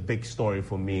why it's a big story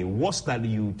for me was that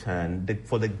U-turn,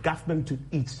 for the government to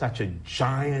eat such a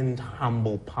giant,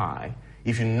 humble pie.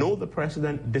 If you know the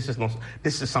president, this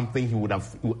is something he would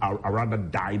have rather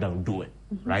die than do it,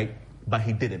 right? But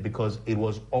he did it because it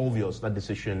was obvious, that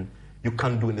decision, you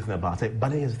can't do anything about it.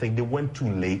 But here's the thing, they went too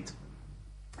late.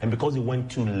 And because they went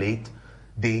too late,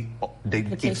 the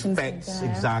effects,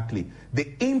 exactly, the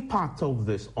impact of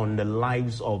this on the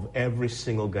lives of every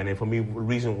single Ghanaian, for me, the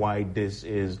reason why this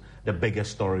is the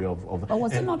biggest story of But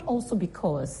was it not also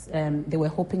because they were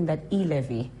hoping that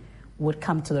e-levy would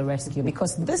come to the rescue?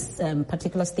 Because this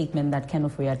particular statement that Ken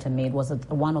Ofori-Atta made was at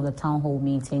one of the town hall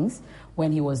meetings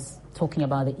when he was talking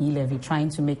about the e-levy, trying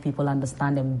to make people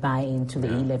understand and buy into the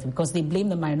e-levy, because they blame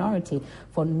the minority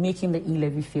for making the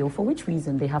e-levy fail, for which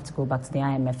reason they have to go back to the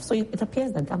IMF. So it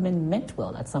appears that government meant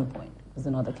well at some point. Is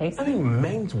it not the case? I mean,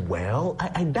 meant well?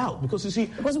 I doubt, because you see...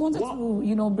 Because we wanted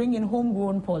to, bring in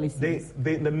homegrown policies.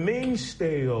 The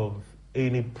mainstay of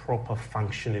any proper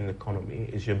functioning economy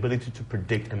is your ability to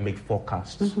predict and make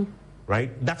forecasts,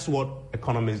 right? That's what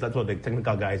economists, that's what the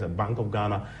technical guys at Bank of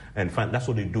Ghana and that's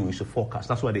what they do, is to forecast.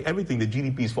 That's why everything, the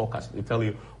GDP is forecast. They tell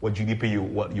you what GDP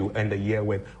what you end the year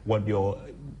with,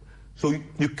 so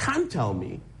you can't tell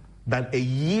me that a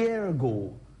year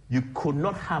ago you could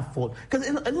not have because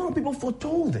a lot of people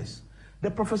foretold this.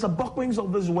 The Professor Buckwings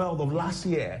of this world of last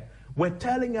year were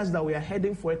telling us that we are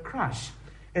heading for a crash.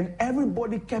 And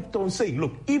everybody kept on saying,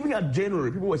 look, even at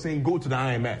January, people were saying, go to the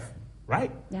IMF,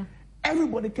 right? Yeah.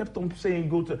 Everybody kept on saying,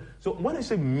 So when I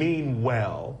say mean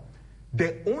well,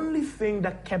 the only thing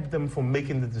that kept them from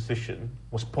making the decision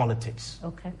was politics.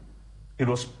 Okay. It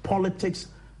was politics,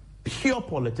 pure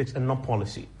politics, and not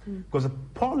policy. Because the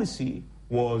policy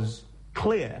was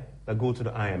clear that go to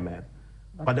the IMF.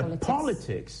 But the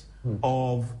politics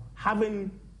of having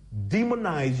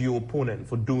demonized your opponent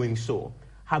for doing so,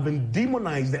 having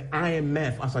demonized the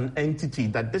IMF as an entity,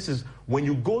 that this is, when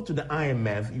you go to the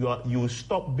IMF, you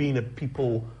stop being a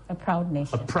proud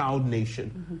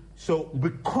nation. So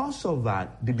because of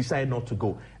that, they decided not to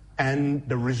go. And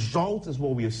the result is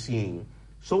what we are seeing.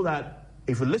 So that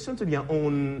if you listen to their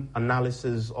own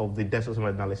analysis of the debt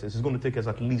assessment analysis, it's going to take us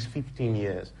at least 15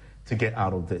 years to get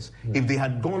out of this. If they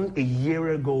had gone a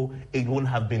year ago, it wouldn't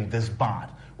have been this bad,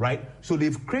 right? So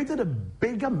they've created a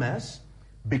bigger mess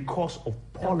because of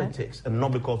politics and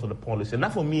not because of the policy. And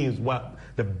that for me is what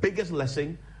the biggest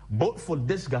lesson, both for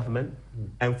this government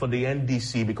and for the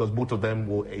NDC, because both of them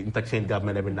will interchange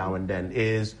government every now and then,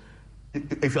 is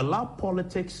if you allow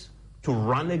politics to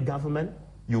run a government,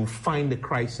 you'll find a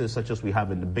crisis such as we have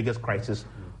in the biggest crisis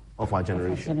of our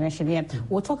generation.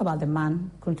 We'll talk about the man,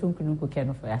 Kuntum Kununku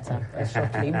Ken Ofori-Atta,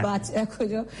 shortly. But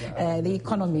the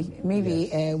economy,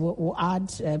 maybe we'll add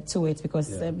to it,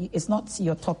 because it's not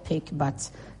your top pick, but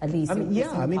at least I think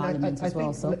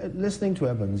listening to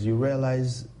Evans, you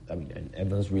realize and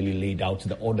Evans really laid out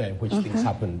the order in which things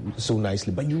happen so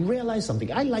nicely. But you realize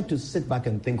something. I like to sit back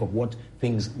and think of what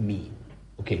things mean.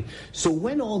 Okay, so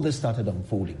when all this started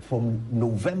unfolding, from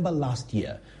November last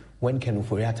year, when Ken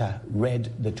Ofori-Atta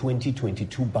read the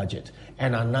 2022 budget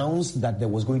and announced that there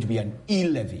was going to be an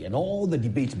e-levy and all the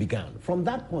debate began, from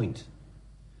that point,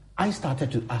 I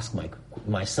started to ask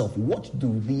myself, what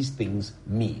do these things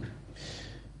mean?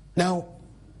 Now,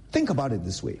 think about it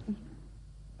this way.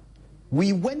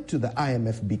 We went to the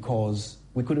IMF because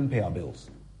we couldn't pay our bills.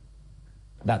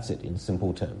 That's it, in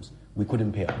simple terms. We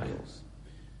couldn't pay our bills.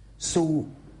 So,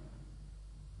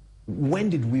 when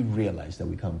did we realize that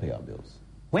we can't pay our bills?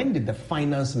 When did the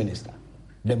finance minister,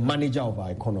 the manager of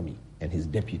our economy, and his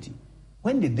deputy,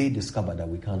 when did they discover that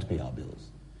we can't pay our bills?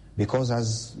 Because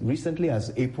as recently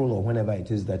as April or whenever it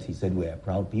is that he said we're a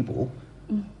proud people,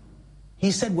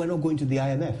 he said we're not going to the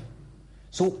IMF.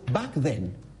 So back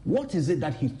then, what is it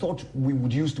that he thought we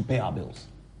would use to pay our bills?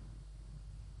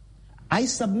 I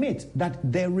submit that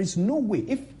there is no way,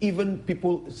 if even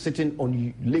people sitting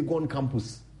on Legon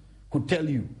campus could tell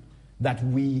you that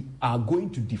we are going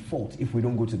to default if we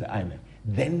don't go to the IMF,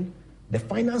 then the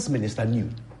finance minister knew.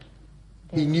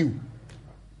 He knew.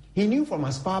 He knew from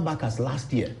as far back as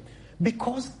last year.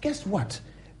 Because guess what?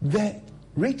 The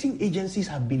rating agencies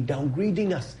have been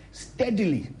downgrading us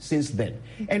steadily since then.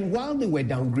 And while they were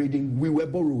downgrading, we were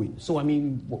borrowing. So, I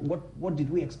mean, what did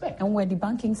we expect? And we're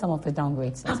debunking some of the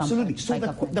downgrades. Absolutely. So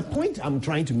the point I'm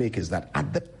trying to make is that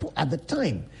at the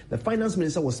time, the finance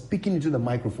minister was speaking into the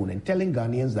microphone and telling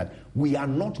Ghanaians that we are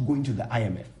not going to the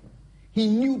IMF. He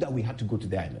knew that we had to go to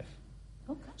the IMF.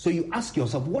 Okay. So you ask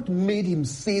yourself, what made him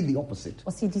say the opposite?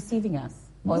 Was he deceiving us?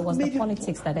 Or it was the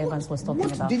politics that Evans was talking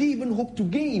about? What did he even hope to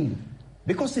gain?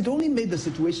 Because it only made the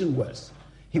situation worse.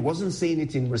 He wasn't saying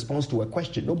it in response to a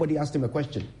question. Nobody asked him a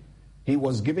question. He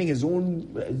was giving his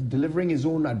own, delivering his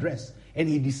own address, and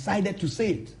he decided to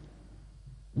say it.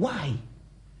 Why?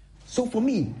 So for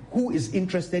me, who is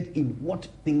interested in what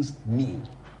things mean?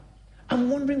 I'm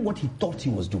wondering what he thought he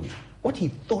was doing, what he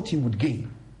thought he would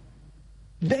gain.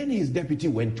 Then his deputy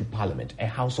went to Parliament, a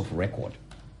house of record,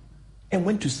 and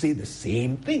went to say the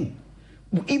same thing,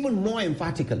 even more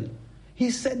emphatically. He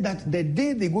said that the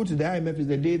day they go to the IMF is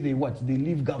the day they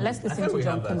leave government. Let's listen to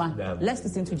John Kumah. Let's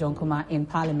listen to John Kumah in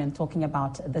Parliament talking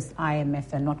about this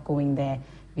IMF and not going there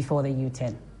before the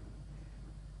U10.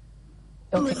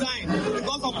 Okay. Resign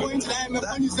because of going to the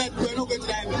IMF when you said we're not going to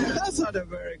the IMF. That's not a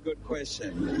very good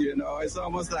question. You know, it's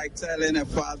almost like telling a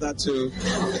father to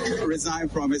resign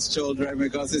from his children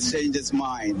because he's changed his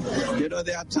mind. You know,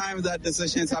 there are times that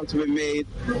decisions have to be made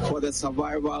for the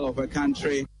survival of a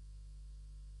country.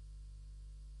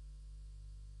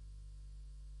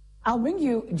 I'll bring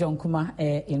you John Kumah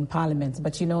in Parliament,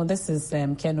 but you know, this is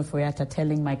Ken Ofori-Atta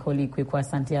telling my colleague Kweku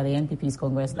Asante at the NPP's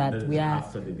Congress that we are,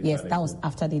 yes, that was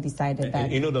after they decided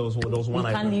that, you know, there was one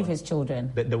he can't leave his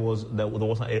children. There was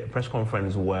a press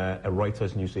conference where a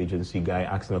Reuters news agency guy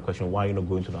asked him a question, why are you not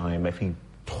going to the IMF? He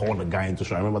told the guy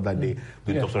into, I remember that day,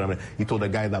 he told the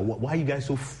guy that, why are you guys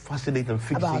so fascinated and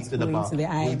fixated about going to the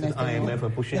IMF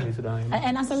and pushing into the IMF?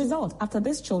 And as a result, after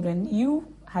these children, you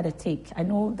had a take. I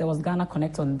know there was Ghana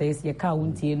Connect on this,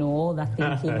 all that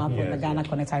thing came up on the Ghana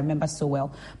Connect, I remember so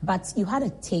well. But you had a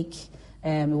take,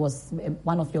 it was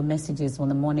one of your messages on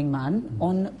the Morning Man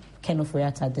on Ken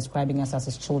Ofori-Atta describing us as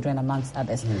his children, amongst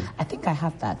others. I think I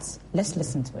have that. Let's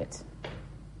listen to it.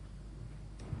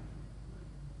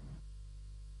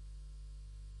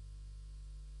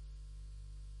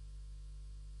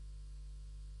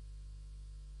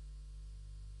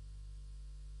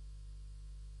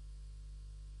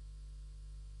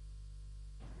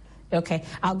 Okay,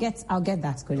 I'll get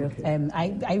that, Kojo.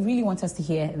 Okay. I really want us to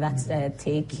hear that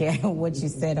take, what you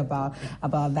said about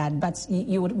that. But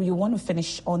you want to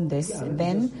finish on this,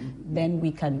 then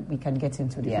we can get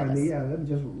into the others. Yeah, let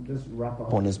me just wrap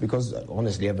up on this, because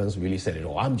honestly, Evans really said it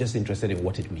all. I'm just interested in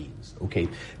what it means, okay?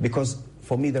 Because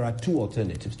for me, there are two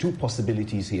alternatives, two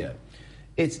possibilities here.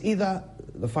 It's either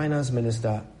the finance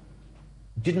minister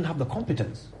didn't have the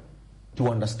competence to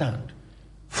understand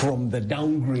from the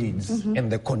downgrades and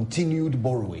the continued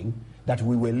borrowing that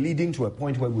we were leading to a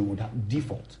point where we would have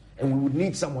default and we would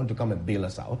need someone to come and bail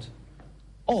us out.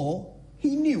 Or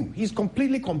he knew, he's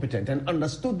completely competent and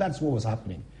understood that's what was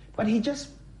happening, but he just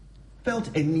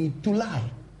felt a need to lie.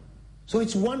 So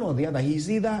it's one or the other. He's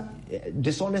either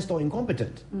dishonest or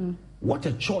incompetent. What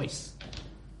a choice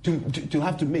to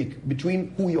have to make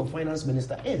between who your finance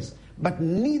minister is. But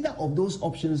neither of those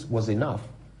options was enough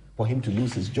for him to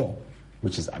lose his job.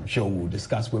 which is, I'm sure we'll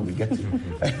discuss when we get to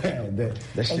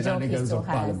the shenanigans of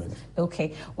Parliament.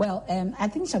 Okay. Well, I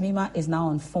think Shamima is now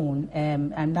on phone.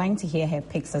 I'm dying to hear her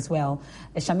picks as well.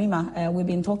 Shamima, we've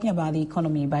been talking about the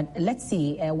economy, but let's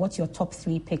see what your top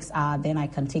 3 picks are. Then I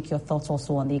can take your thoughts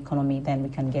also on the economy. Then we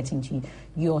can get into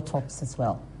your tops as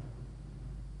well.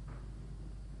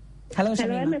 Hello,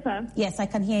 Shamima. Hello, yes, I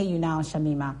can hear you now,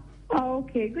 Shamima. Oh,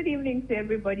 okay. Good evening to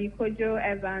everybody. Kojo,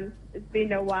 Evans, it's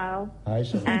been a while. Hi,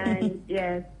 Shamima. And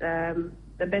yes,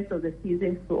 the best of the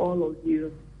seasons to all of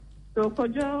you. So,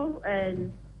 Kojo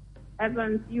and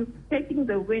Evans, you've taken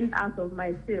the wind out of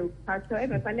my sails. So,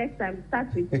 Evans, next time,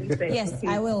 start with me first. Yes,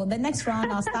 I will. The next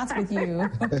round, I'll start with you.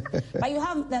 But you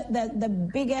have the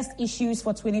biggest issues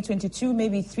for 2022,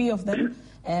 maybe 3 of them.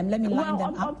 Let me line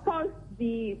them up. Of course,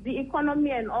 the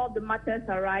economy and all the matters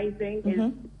arising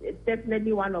is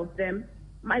definitely one of them.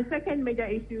 My second major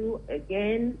issue,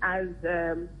 again, as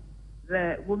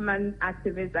the woman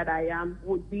activist that I am,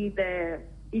 would be the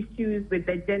issues with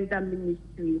the gender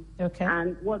ministry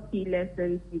and what key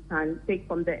lessons you can take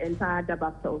from the entire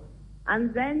debacle.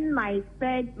 And then my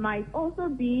third might also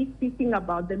be speaking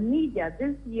about the media.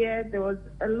 This year, there was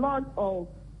a lot of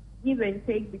give and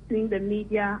take between the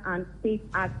media and state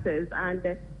actors, and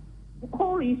the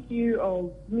whole issue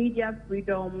of media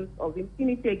freedom, of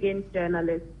impunity against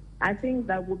journalists. I think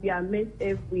that would be amiss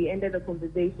if we ended the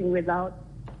conversation without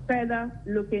further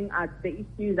looking at the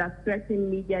issues that threaten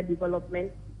media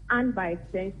development and, by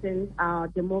extension, our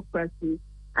democracy.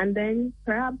 And then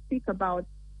perhaps speak about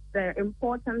the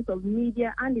importance of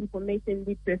media and information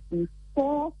literacy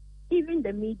for even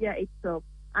the media itself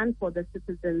and for the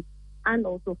citizens and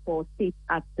also for state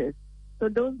actors. So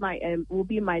those will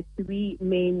be my 3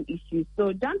 main issues.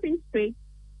 So jumping straight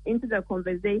into the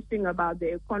conversation about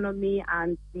the economy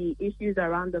and the issues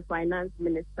around the finance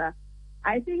minister,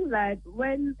 I think that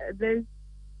when this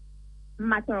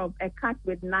matter of a cat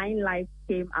with 9 lives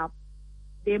came up,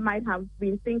 they might have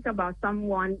been thinking about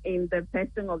someone in the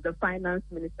person of the finance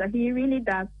minister. He really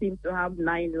does seem to have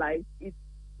 9 lives.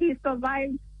 He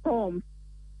survived storms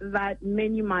that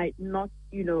many might not,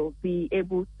 be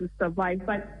able to survive.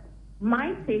 But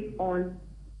my take on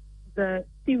the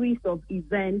series of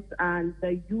events and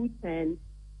the U-turn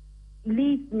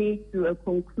leads me to a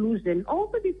conclusion,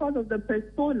 also because of the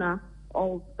persona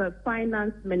of the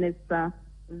finance minister,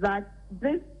 that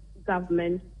this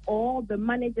government or the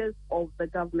managers of the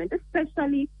government,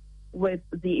 especially with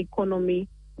the economy,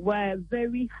 were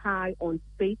very high on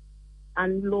faith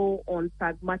and low on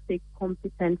pragmatic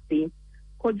competency.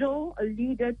 Kojo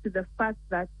alluded to the fact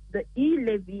that the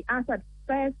e-levy, as at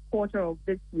first quarter of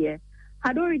this year,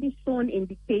 had already shown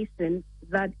indication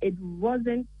that it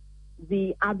wasn't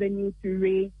the avenue to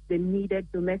raise the needed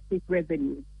domestic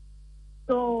revenue.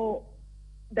 So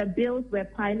the bills were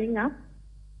piling up,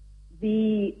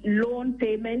 the loan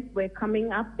payments were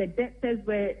coming up, the debtors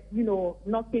were,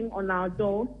 knocking on our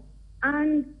doors,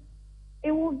 and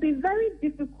it would be very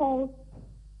difficult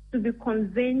to be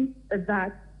convinced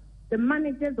that the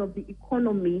managers of the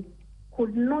economy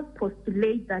could not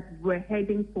postulate that we're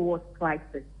heading towards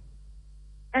crisis.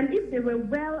 And if they were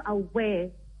well aware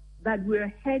that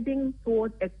we're heading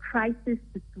towards a crisis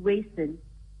situation,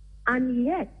 and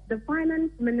yet the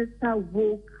finance minister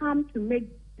will come to make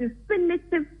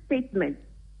definitive statements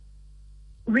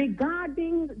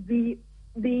regarding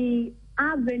the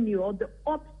avenue or the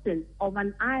option of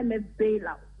an IMF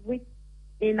bailout, which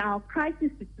in our crisis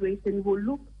situation will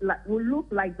look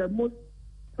like the most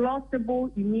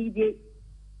plausible, immediate,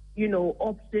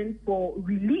 option for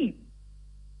relief.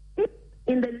 If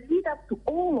in the lead up to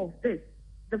all of this,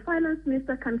 the finance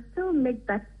minister can still make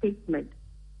that statement,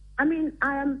 I mean,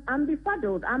 I'm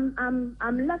befuddled. I'm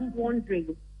left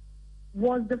wondering,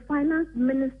 was the finance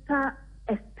minister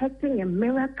expecting a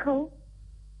miracle?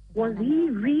 Was he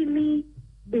really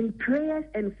in prayers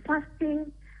and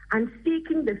fasting and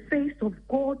seeking the face of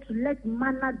God to let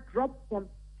manna drop from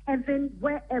heaven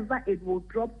wherever it will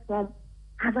drop from,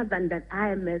 other than that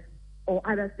IMF or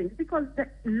other things? Because the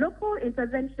local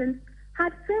interventions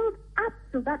had failed up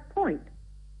to that point.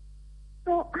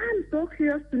 So I'm so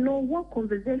curious to know what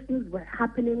conversations were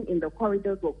happening in the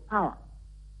corridors of power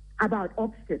about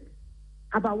options,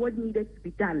 about what needed to be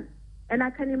done. And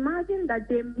I can imagine that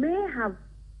there may have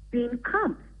been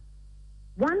camps.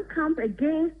 One camp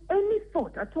against any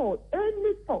thought at all,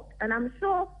 any thought. And I'm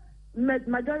sure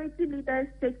majority leaders'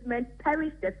 statement,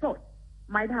 perish the thought,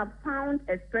 might have found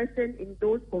expression in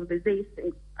those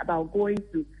conversations about going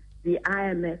to the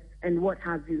IMF and what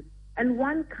have you. And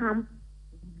one camp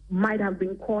might have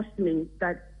been cautioning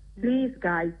that, please,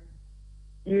 guys,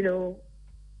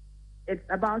 it's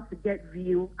about to get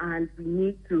real and we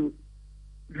need to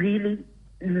really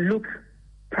look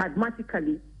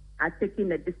pragmatically at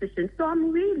taking a decision. So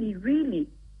I'm really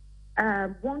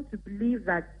want to believe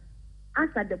that as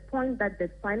at the point that the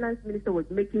finance minister was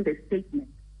making the statement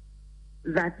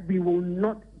that we will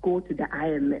not go to the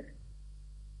IMF,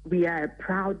 we are a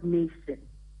proud nation,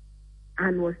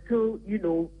 and we're still,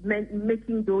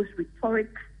 making those rhetoric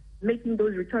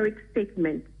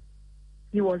statements.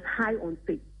 He was high on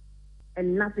faith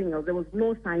and nothing else. There was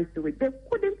no science to it. There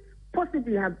couldn't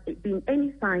possibly have been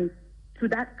any science to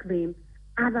that claim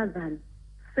other than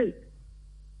faith.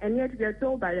 And yet we are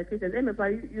told by the Christians,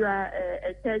 you are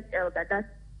a church elder, that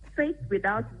faith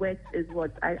without works is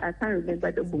what? I can't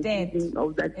remember the conclusion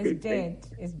of that statement.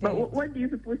 It's dead. But what do you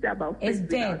people say about faith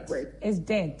without works? It's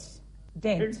dead.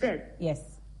 It's dead.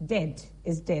 Yes. Dead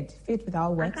is dead. Faith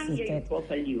without works is dead. I can't hear you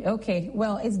properly. Okay,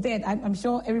 well, it's dead. I'm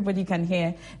sure everybody can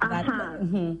hear that.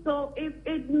 So if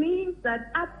it means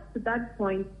that up to that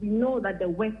point, we know that the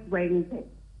works weren't dead.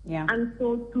 Yeah. And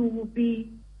so to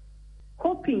be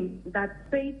hoping that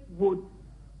faith would,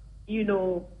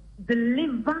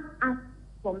 deliver us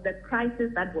from the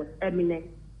crisis that was imminent,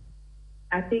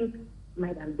 I think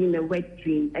might have been a wet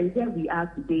dream. And here we are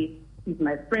today. He's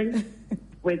my friend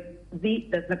with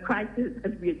the crisis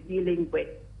that we're dealing with.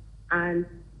 And,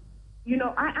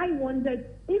 I wondered,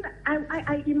 if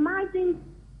I imagined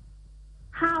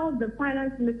how the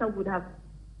finance minister would have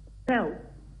felt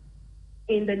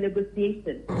in the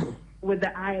negotiation with the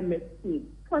IMF team.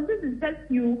 Because this is just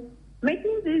you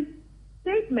making this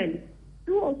statement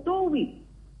 2 or so weeks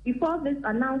before this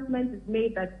announcement is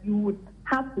made that you would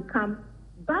have to come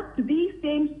back to these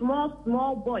same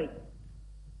small boys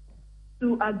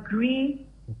to agree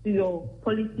to your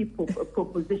policy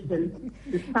proposition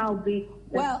to salvage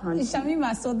the country.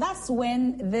 Shamima, so that's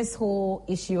when this whole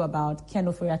issue about Ken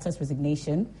Ofori-Atta's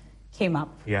resignation came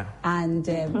up. Yeah. And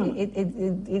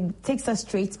it takes us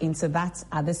straight into that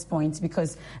at this point,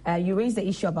 because you raised the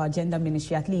issue about gender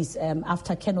ministry, at least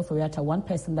after Ken Ofori-Atta, one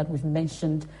person that we've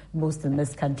mentioned most in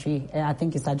this country, I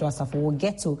think is Adwoa Safo. We'll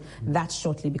get to that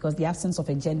shortly, because the absence of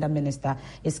a gender minister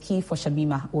is key for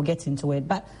Shamima. We'll get into it.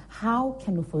 But how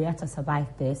Ken Ofori-Atta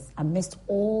survived this amidst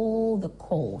all the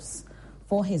calls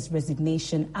for his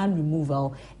resignation and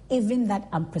removal, even that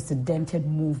unprecedented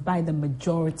move by the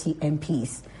majority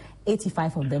MPs?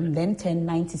 85 of them, then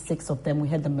 96 of them. We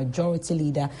heard the majority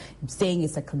leader saying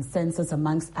it's a consensus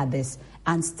amongst others,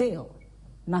 and still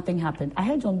nothing happened. I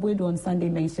heard John Boydo on Sunday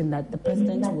mention that the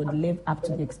president would live up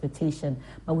to the expectation,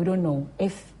 but we don't know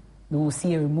if we will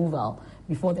see a removal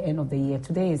before the end of the year.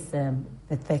 Today is the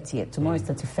 30th, tomorrow is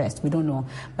 31st, we don't know.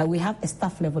 But we have a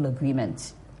staff level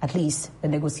agreement. At least the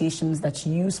negotiations that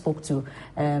you spoke to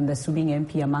the Subing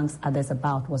MP, amongst others,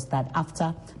 about, was that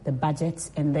after the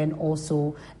budget and then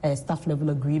also a staff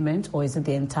level agreement, or is it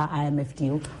the entire IMF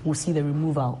deal, we'll see the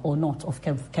removal or not of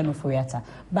Ken Ofori-Atta.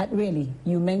 But really,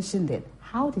 you mentioned it.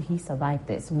 How did he survive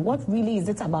this? What really is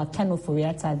it about Ken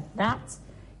Ofori-Atta that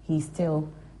he's still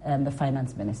the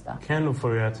finance minister? Ken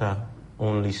Ofori-Atta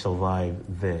only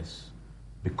survived this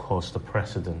because the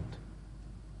president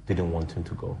didn't want him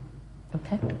to go.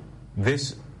 Okay.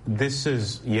 This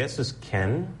is, yes, it's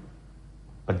Ken,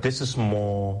 but this is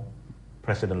more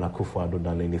President Akufo-Addo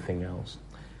than anything else.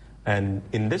 And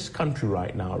in this country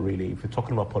right now, really, if you're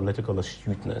talking about political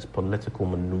astuteness, political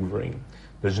maneuvering,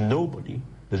 there's nobody,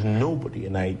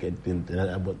 and I get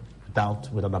without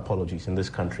apologies in this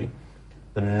country,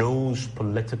 that knows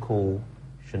political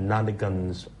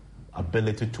shenanigans,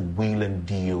 ability to wheel and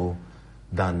deal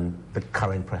than the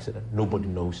current president. Nobody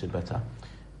knows it better.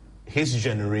 His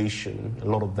generation, a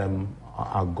lot of them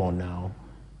are gone now.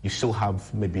 You still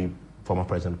have maybe former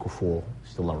President Kufuor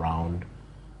still around.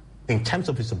 In terms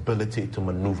of his ability to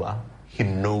maneuver, he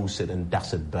knows it and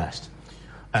does it best.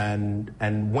 And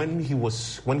when he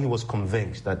was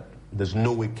convinced that there's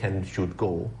no way Ken should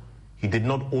go, he did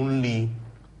not only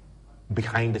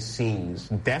behind the scenes,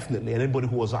 definitely anybody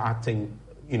who was acted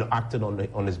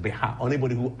on his behalf,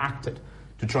 anybody who acted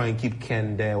to try and keep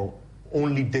Ken there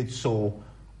only did so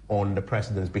on the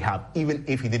president's behalf, even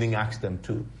if he didn't ask them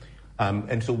to.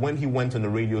 And so when he went on the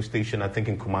radio station, I think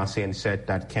in Kumasi, and said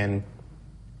that Ken's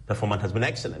performance has been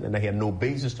excellent and that he had no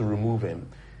basis to remove him,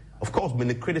 of course, when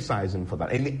they criticized him for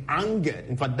that, and the anger,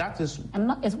 in fact, that is...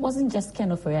 it wasn't just Ken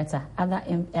Ofori-Atta,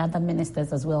 other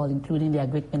ministers as well, including their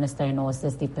great minister in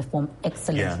Oasis, they performed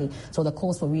excellently. Yeah. So the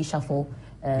calls for reshuffle...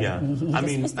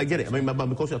 I get it. But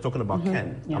because you're talking about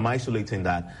Ken, I'm isolating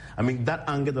that. That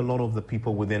angered a lot of the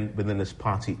people within his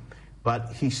party.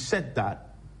 But he said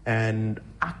that and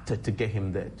acted to get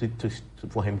him there,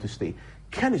 for him to stay.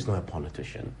 Ken is not a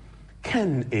politician.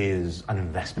 Ken is an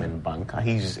investment banker.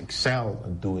 He's excelled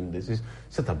at doing this. He's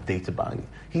set up data bank.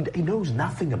 He knows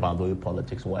nothing about the way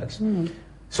politics works.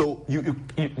 So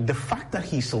the fact that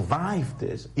he survived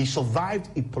this, he survived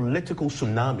a political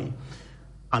tsunami,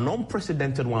 an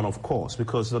unprecedented one, of course,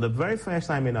 because for the very first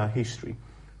time in our history,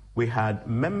 we had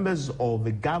members of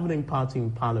the governing party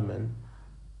in Parliament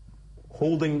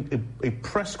holding a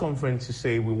press conference to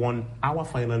say we want our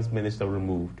finance minister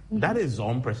removed. That is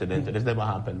unprecedented. It's never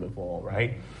happened before,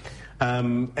 right?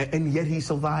 And yet he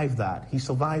survived that. He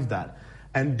survived that.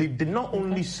 And they did not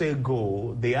only say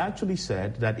go, they actually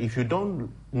said that if you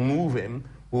don't move him,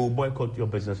 we'll boycott your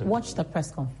business. Watch the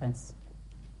press conference.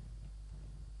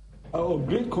 Of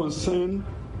great concern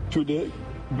to the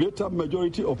greater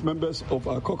majority of members of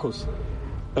our caucus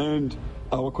and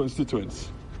our constituents.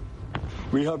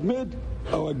 We have made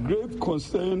our grave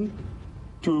concern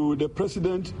to the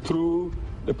President through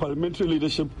the parliamentary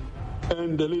leadership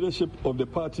and the leadership of the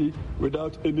party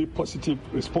without any positive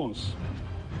response.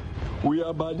 We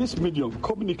are by this medium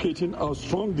communicating our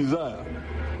strong desire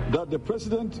that the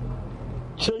President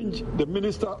change the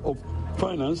Minister of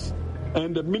Finance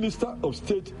and the Minister of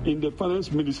State in the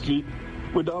Finance Ministry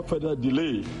without further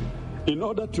delay in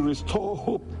order to restore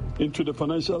hope into the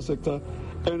financial sector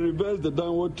and reverse the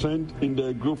downward trend in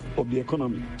the growth of the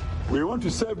economy. We want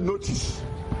to serve notice,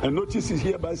 and notice is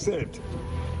hereby served,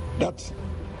 that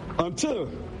until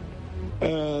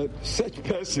such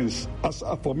persons as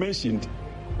aforementioned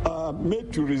are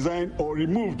made to resign or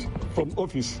removed from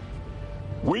office,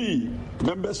 we,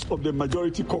 members of the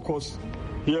majority caucus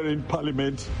here in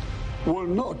Parliament, will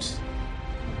not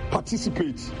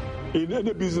participate in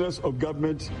any business of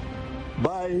government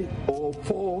by or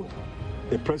for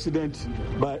the President,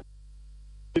 by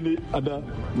any other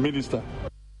minister.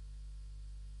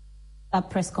 A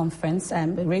press conference,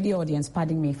 radio audience,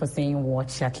 pardon me for saying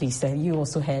watch, at least. You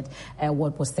also heard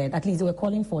what was said. At least they were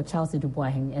calling for Charles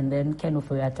Aduboahene and then Ken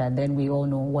Ofori-Atta. Then we all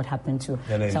know what happened to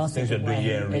Charles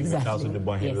Aduboahene. Exactly. Charles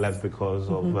Aduboahene left because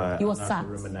of he was sacked.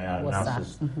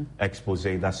 Expose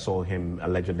that saw him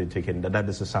allegedly taken. That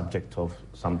is the subject of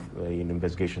some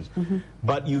investigations.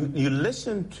 But you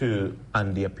listen to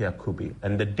Andy Appiah-Kubi,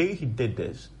 and the day he did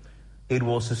this, it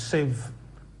was as if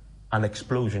an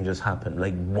explosion just happened.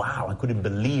 Like, wow, I couldn't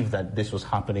believe that this was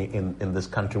happening in this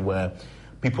country where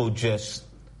people just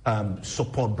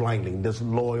support blindly. This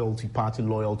loyalty, party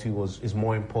loyalty is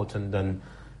more important than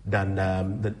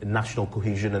the national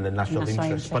cohesion and the national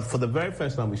interest. But for the very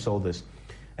first time we saw this,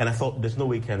 and I thought there's no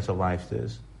way Ken survives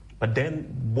this. But then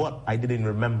what I didn't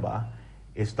remember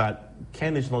is that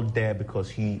Ken is not there because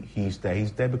he's there.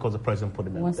 He's there because the president put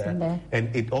him in there.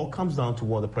 And it all comes down to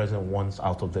what the president wants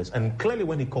out of this. And clearly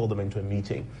when he called them into a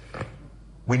meeting,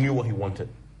 we knew what he wanted.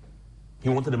 He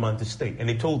wanted the man to stay. And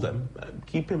he told them,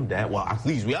 keep him there. Well, at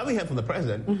least we haven't heard from the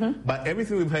president, but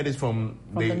everything we've heard is from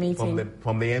the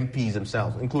MPs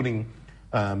themselves, including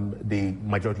the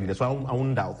majority leader. So I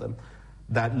won't doubt them.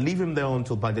 That leave him there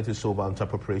until budget is over, until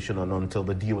appropriation, and until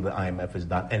the deal with the IMF is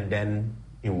done, and then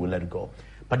he will let it go.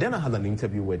 But then I had an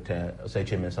interview with Osei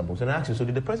Mensah, and I asked him, so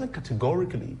did the president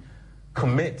categorically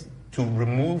commit to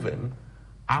remove him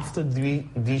after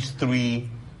these three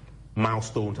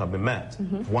milestones have been met?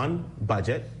 One,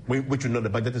 budget, which you know the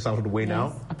budget is out of the way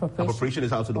now. Appropriation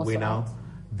is out of the way now.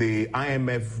 The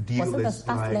IMF deal is was it the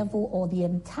staff level or the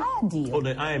entire deal? Oh,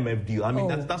 the IMF deal. I mean,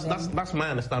 that's my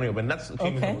understanding of it. And that's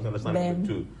Chamberlain's understanding of it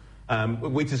too.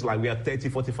 Which is like we are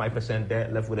 30-45% there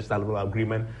left with the staff level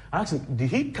agreement. I asked him, did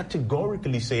he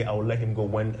categorically say I will let him go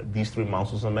when these three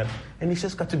milestones are met? And he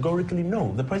says categorically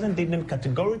no. The president didn't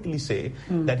categorically say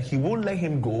that he will let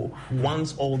him go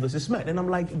once all this is met. And I'm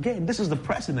like, again, this is the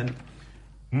president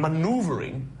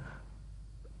maneuvering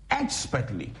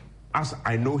expertly, as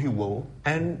I know he will.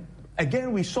 And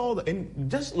again, we saw that in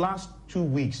just last 2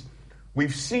 weeks,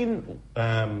 we've seen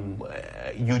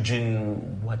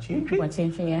Eugene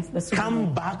Wachinchi, yes,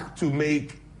 come back to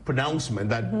make pronouncement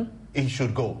that he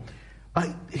should go. But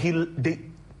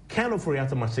Ken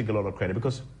Ofori-Atta must take a lot of credit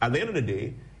because at the end of the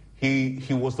day,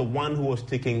 he was the one who was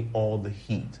taking all the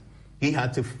heat. He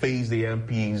had to face the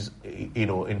MPs,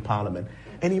 in Parliament,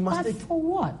 and he must. But for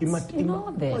what?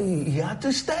 He had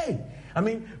to stay. I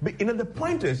mean, the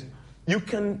point is, you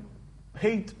can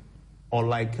hate or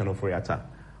like Ken Ofori-Atta,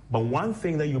 but one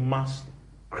thing that you must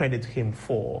credit him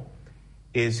for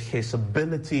is his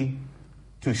ability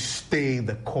to stay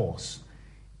the course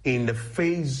in the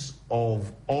face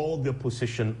of all the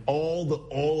opposition. All the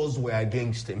odds were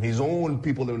against him. His own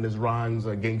people in his ranks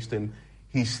are against him.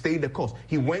 He stayed the course.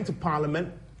 He went to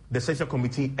Parliament, the Session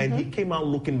Committee, and he came out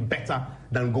looking better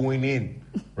than going in,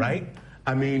 right?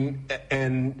 I mean,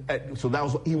 and so that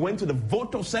was, he went to the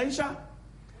vote of censure,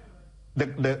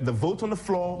 the vote on the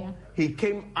floor. Yeah. He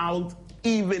came out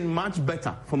even much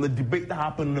better from the debate that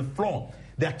happened on the floor.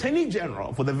 The Attorney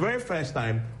General, for the very first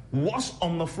time, was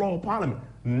on the floor of Parliament.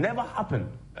 Never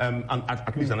happened,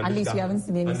 at least you haven't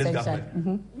seen any censure.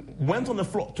 Went on the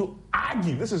floor to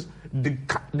argue. This is the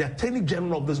Attorney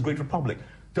General of this great republic,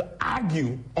 to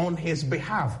argue on his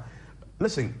behalf.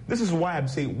 Listen, this is why I'm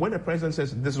saying when the president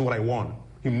says this is what I want,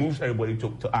 he moves everybody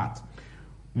to act.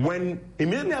 When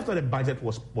immediately after the budget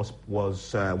was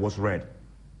read,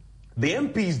 the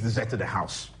MPs deserted the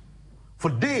House. For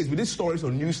days, we did stories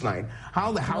on Newsline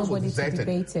how the House was deserted.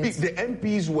 The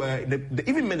MPs were,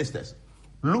 even ministers,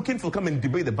 looking to come and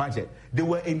debate the budget. They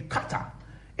were in Qatar.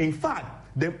 In fact,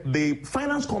 the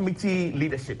Finance Committee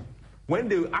leadership, when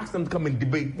they asked them to come and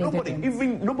debate, nobody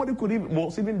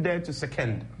was even there to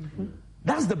second. Mm-hmm.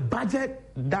 That's the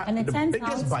budget. And it turns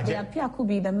out the Apia could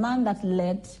be the man that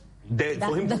led the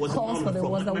calls for the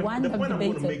one that debated. The point I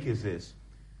want to make is this.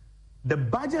 The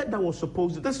budget that was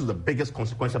this is the biggest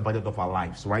consequential budget of our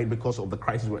lives, right? Because of the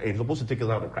crisis we're in. It's supposed to take us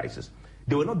out of the crisis.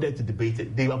 They were not there to debate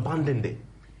it. They abandoned it.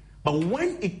 But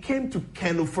when it came to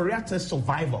Ken Ofori-Atta's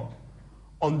survival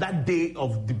on that day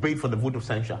of debate for the vote of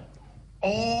censure,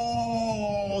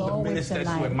 all the ministers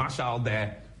were marshaled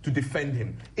there to defend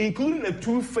him, including the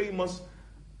two famous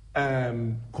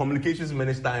communications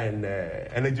minister and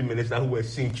energy minister who were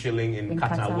seen chilling in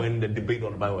Qatar when the debate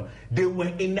on the Bible. They were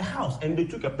in the House and they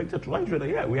took a picture to ensure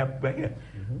that we're here.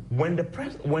 Mm-hmm. When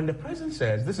the president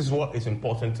says this is what is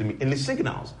important to me, and the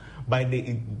signals by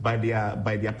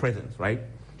their presence, right?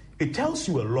 It tells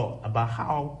you a lot about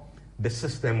how the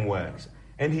system works.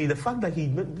 And the fact that he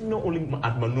not only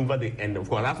maneuvered the end, of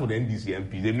course, that's what the NDC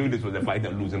MPs, they knew this was a fight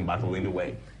and losing battle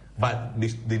anyway. But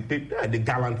they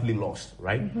gallantly lost,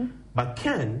 right? Mm-hmm. But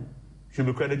Ken should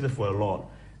be credited for a lot.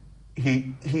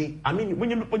 I mean,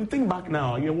 when you think back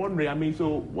now, you're wondering, I mean,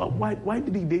 so why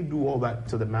did they do all that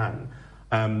to the man?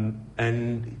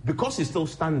 And because he's still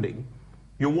standing,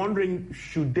 you're wondering,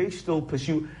 should they still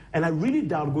pursue? And I really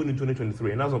doubt going into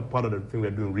 2023, and that's a part of the thing we're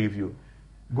doing review,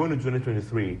 going into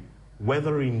 2023,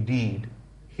 whether indeed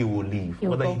he will leave.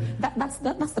 That's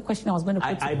the question I was going to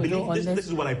put to I believe on this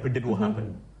is what I predict will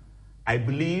happen. I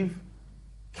believe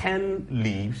Ken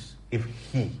leaves if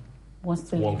he wants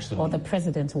to leave. Or the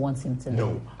president wants him to leave.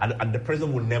 No, and the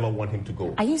president would never want him to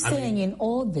go. Are you saying in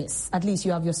all this, at least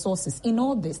you have your sources, in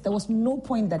all this, there was no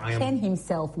point that Ken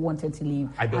himself wanted to leave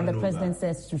and the president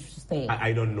says to stay?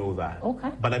 I don't know that. Okay.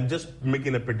 But I'm just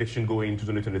making a prediction going into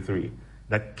 2023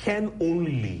 that Ken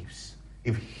only leaves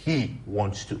if he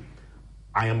wants to.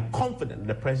 I am confident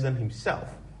the president himself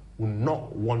will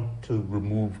not want to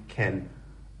remove Ken,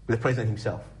 the president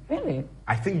himself. Really?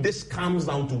 I think this comes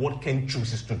down to what Ken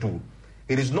chooses to do.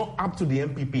 It is not up to the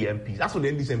MPP MPs. That's what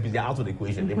the NDC MPs, they're out of the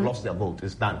equation. They've lost their vote.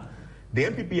 It's done. The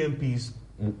MPP MPs,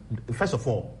 first of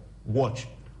all, watch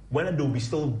whether they'll be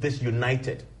still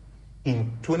disunited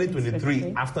in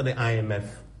 2023 after the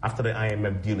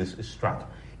IMF deal is struck.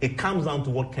 It comes down to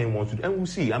what Ken wants to do. And we'll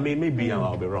see. I mean, maybe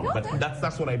I'll be wrong. But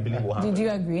that's what I believe will happen. Did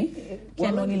you agree?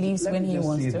 Ken only leaves when he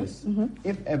wants to? Mm-hmm.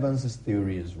 If Evans'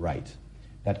 theory is right,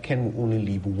 that Ken will only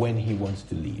leave when he wants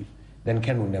to leave, then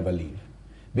Ken will never leave.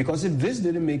 Because if this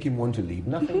didn't make him want to leave,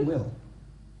 nothing will.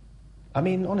 I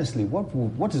mean, honestly,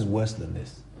 what is worse than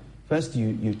this? First,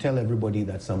 you tell everybody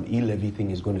that some e-levy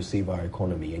thing is going to save our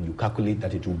economy, and you calculate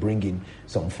that it will bring in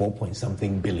some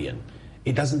 4-point-something billion.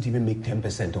 It doesn't even make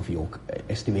 10% of your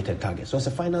estimated target. So as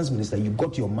a finance minister, you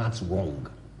got your maths wrong.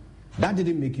 That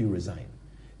didn't make you resign.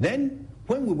 Then,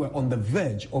 when we were on the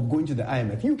verge of going to the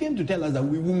IMF, you came to tell us that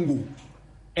we won't go.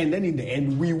 And then in the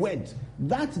end, we went.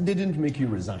 That didn't make you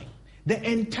resign. The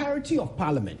entirety of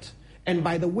Parliament, and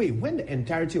by the way, when the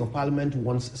entirety of Parliament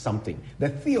wants something, the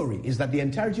theory is that the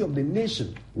entirety of the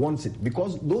nation wants it,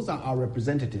 because those are our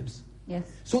representatives. Yes.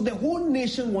 So the whole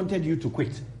nation wanted you to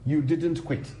quit. You didn't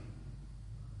quit.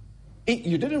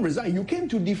 You didn't resign. You came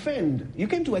to defend. You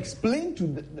came to explain to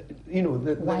the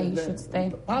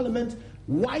Parliament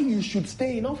why you should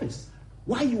stay in office,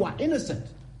 why you are innocent.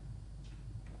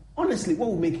 Honestly, what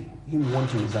will make him want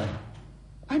to resign?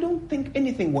 I don't think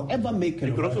anything will ever make him.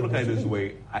 You could also look at it this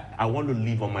way. I want to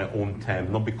leave on my own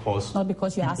terms, not because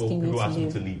you're asking me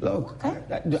to leave. Look,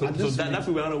 at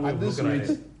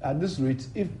this rate,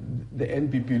 if the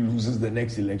NPP loses the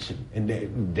next election and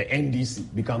the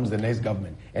NDC becomes the next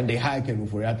government and they hire Ken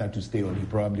Ofori-Atta to stay on, he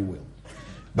probably will.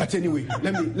 But anyway,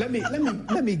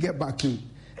 let me get back to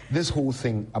this whole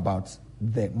thing about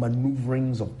the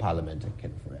maneuverings of Parliament and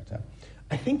Ken Ofori-Atta.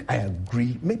 I think I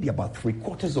agree maybe about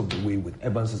 3/4 of the way with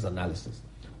Evans' analysis.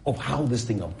 of how this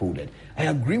thing unfolded. I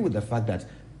agree with the fact that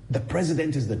the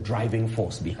president is the driving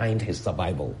force behind his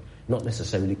survival, not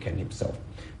necessarily Ken himself.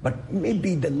 But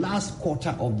maybe the last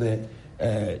quarter of the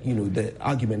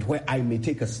argument where I may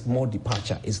take a small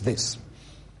departure is this.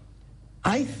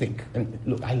 I think, and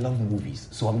look, I love movies,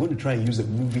 so I'm going to try and use a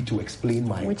movie to explain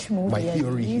my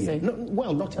theory here. No,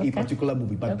 well, not a particular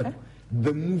movie, but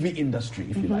the movie industry,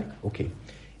 if you like. Okay.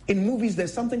 In movies,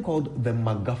 there's something called the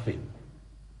MacGuffin.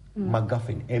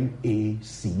 MacGuffin,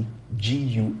 M-A-C-G-U-F-F-I-N,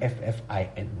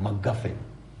 MacGuffin.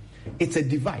 It's a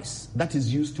device that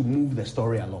is used to move the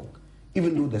story along,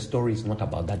 even though the story is not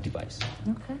about that device.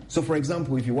 Okay. So, for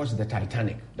example, if you watch the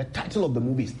Titanic, the title of the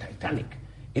movie is Titanic.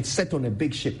 It's set on a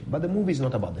big ship, but the movie is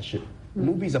not about the ship. The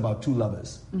movie is about two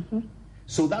lovers.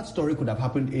 So that story could have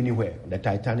happened anywhere. The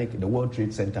Titanic, the World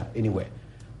Trade Center, anywhere.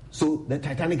 So the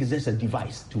Titanic is just a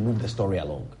device to move the story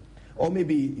along. Or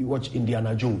maybe you watch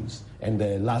Indiana Jones and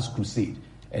the Last Crusade,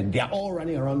 and they are all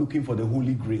running around looking for the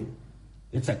Holy Grail.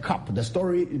 It's a cup. The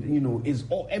story, is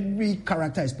every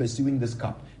character is pursuing this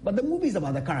cup. But the movie is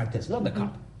about the characters, not the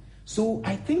cup. So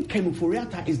I think Ken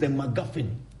Ofori-Atta is the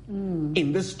MacGuffin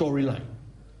in this storyline.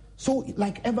 So,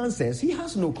 like Evan says, he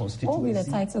has no constituency. What will be the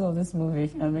title of this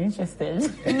movie? I'm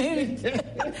interested.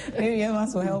 maybe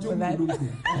Evans will help with that.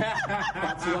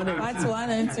 Parts 1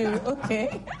 and 2.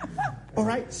 Okay. All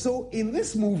right. So, in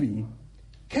this movie,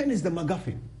 Ken is the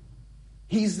MacGuffin.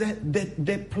 He's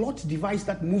the plot device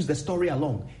that moves the story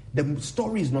along. The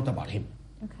story is not about him.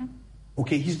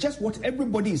 Okay. He's just what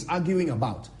everybody is arguing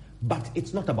about, but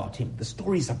it's not about him. The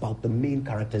story is about the main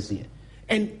characters here.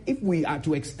 And if we are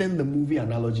to extend the movie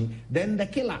analogy, then the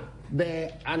killer,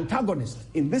 the antagonist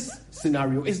in this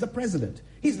scenario is the president.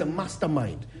 He's the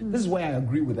mastermind. This is where I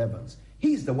agree with Evans.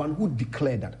 He's the one who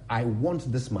declared that I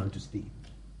want this man to stay.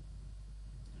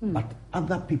 But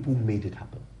other people made it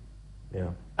happen.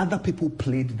 Yeah. Other people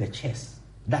played the chess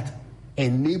that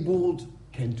enabled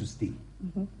Ken to stay.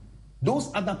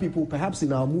 Those other people, perhaps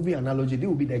in our movie analogy, they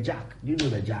will be the Jack. Do you know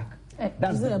the Jack?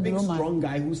 That's the big, strong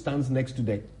guy who stands next to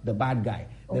the bad guy.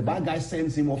 The bad guy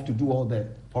sends him off to do all the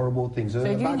horrible things. So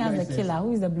you didn't have the killer.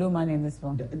 Who is the blue man in this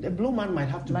one? The blue man might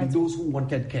have to be those who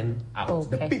wanted Ken out.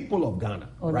 The people of Ghana.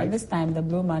 Right? This time the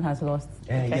blue man has lost.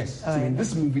 Yes. So in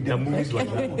this movie, there are movies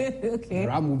like that. There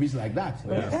are movies like that.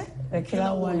 The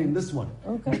killer one in this one.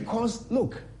 Because,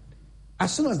 look,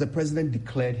 as soon as the president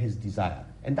declared his desire,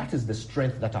 and that is the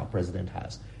strength that our president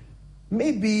has,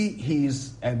 maybe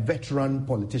he's a veteran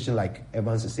politician like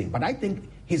Evans is saying, but I think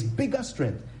his bigger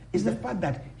strength is the fact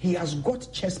that he has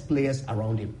got chess players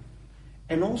around him.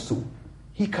 And also,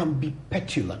 he can be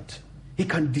petulant. He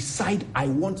can decide, I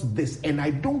want this, and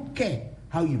I don't care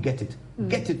how you get it.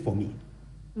 Get it for me.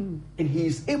 And he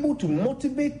is able to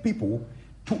motivate people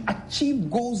to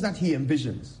achieve goals that he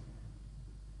envisions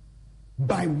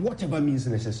by whatever means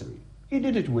necessary. He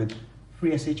did it with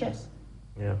free SHS.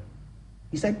 Yeah.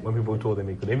 He said, when people told him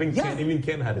he could, even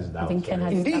Ken had his doubts.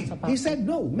 Indeed, he said,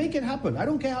 no, make it happen. I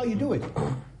don't care how you do it.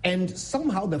 And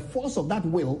somehow the force of that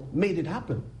will made it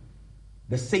happen.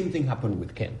 The same thing happened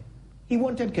with Ken. He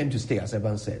wanted Ken to stay, as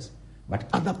Evans says, but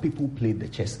other people played the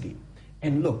chess game.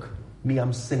 And look, me,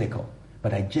 I'm cynical,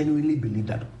 but I genuinely believe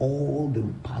that all the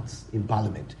parts in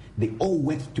Parliament, they all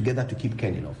worked together to keep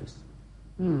Ken in office.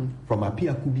 From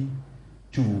Apia Kubi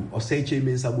to Oseche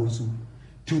Mensah-Bonsu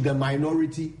to the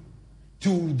minority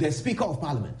to the Speaker of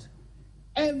Parliament.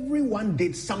 Everyone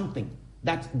did something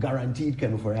that guaranteed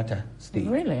Ken Ofori-Atta stay.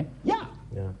 Really? Yeah.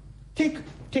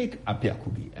 Take Apia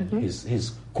Kubi and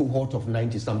his cohort of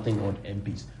 90-something odd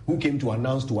MPs who came to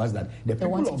announce to us that the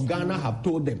people of Ghana have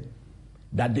told them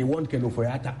that they want Ken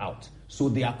Ofori-Atta out. So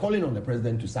they are calling on the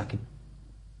president to sack him.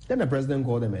 Then the president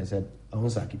called them and said, I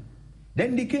won't sack him.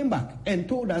 Then they came back and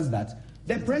told us that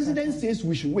the president says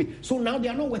we should wait. So now they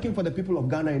are not working for the people of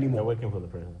Ghana anymore. They're working for the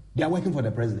president. They are working for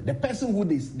the president. The person who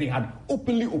they had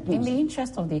openly opposed. In the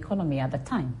interest of the economy at the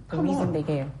time. The reason they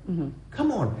gave.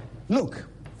 Come on. Look,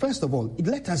 first of all,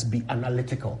 let us be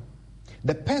analytical.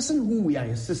 The person who we are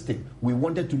insisting we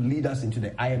wanted to lead us into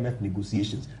the IMF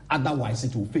negotiations, otherwise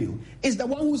it will fail, is the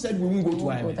one who said we won't go to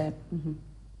IMF.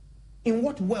 In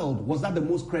what world was that the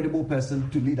most credible person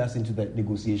to lead us into the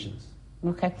negotiations?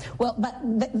 Okay. Well, but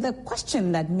the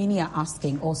question that many are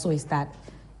asking also is that,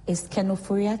 is Ken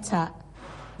Ofori-Atta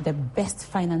the best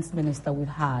finance minister we've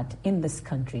had in this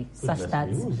country? Such that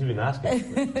who's even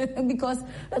asking? Because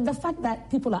the fact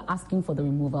that people are asking for the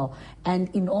removal, and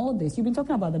in all this, you've been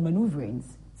talking about the maneuverings,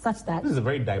 such that this is a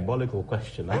very diabolical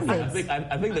question. I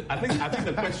think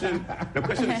the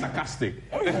question is sarcastic.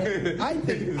 I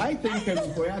think Ken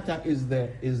Ofori-Atta is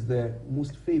the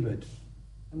most favored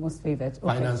Most favored. Okay.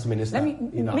 Finance minister.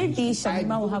 Maybe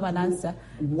Shamima will have an answer.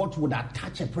 What would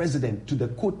attach a president to the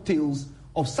coattails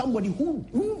of somebody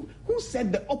who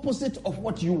said the opposite of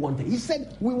what you wanted? He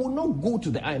said, we will not go to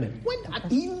the IMF. When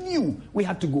he knew we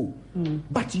had to go.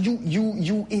 But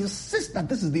you insist that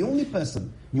this is the only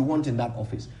person you want in that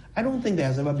office. I don't think there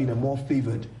has ever been a more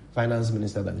favored finance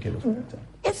minister than Ken Ofori-Atta.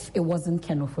 If it wasn't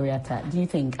Ken Ofori-Atta, do you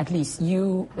think, at least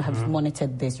you have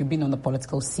monitored this, you've been on the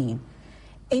political scene,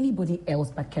 anybody else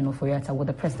but Ken Ofori-Atta, would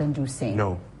the president do same?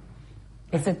 No.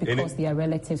 Is it because they are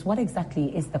relatives? What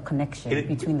exactly is the connection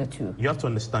between the two? You have to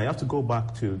understand, you have to go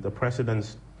back to the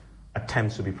president's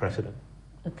attempts to be president.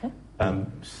 Okay.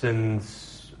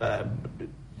 Since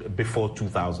before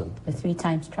 2000. The 3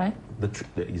 times try?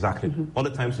 Exactly. All the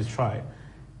times he's tried.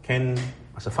 Ken,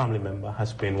 as a family member,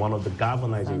 has been one of the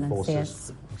galvanizing forces.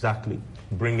 Yes. Exactly.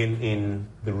 Bringing in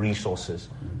the resources.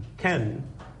 Ken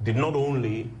did not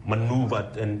only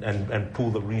maneuver and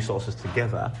pull the resources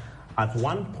together. At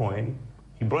one point,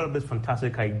 he brought up this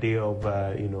fantastic idea of,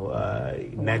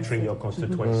 nurturing your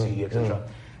constituency, etc.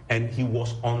 And he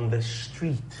was on the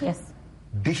street,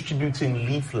 distributing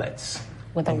leaflets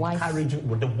with the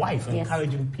wife,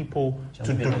 encouraging people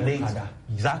to donate.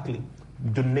 Exactly,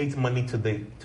 donate money to the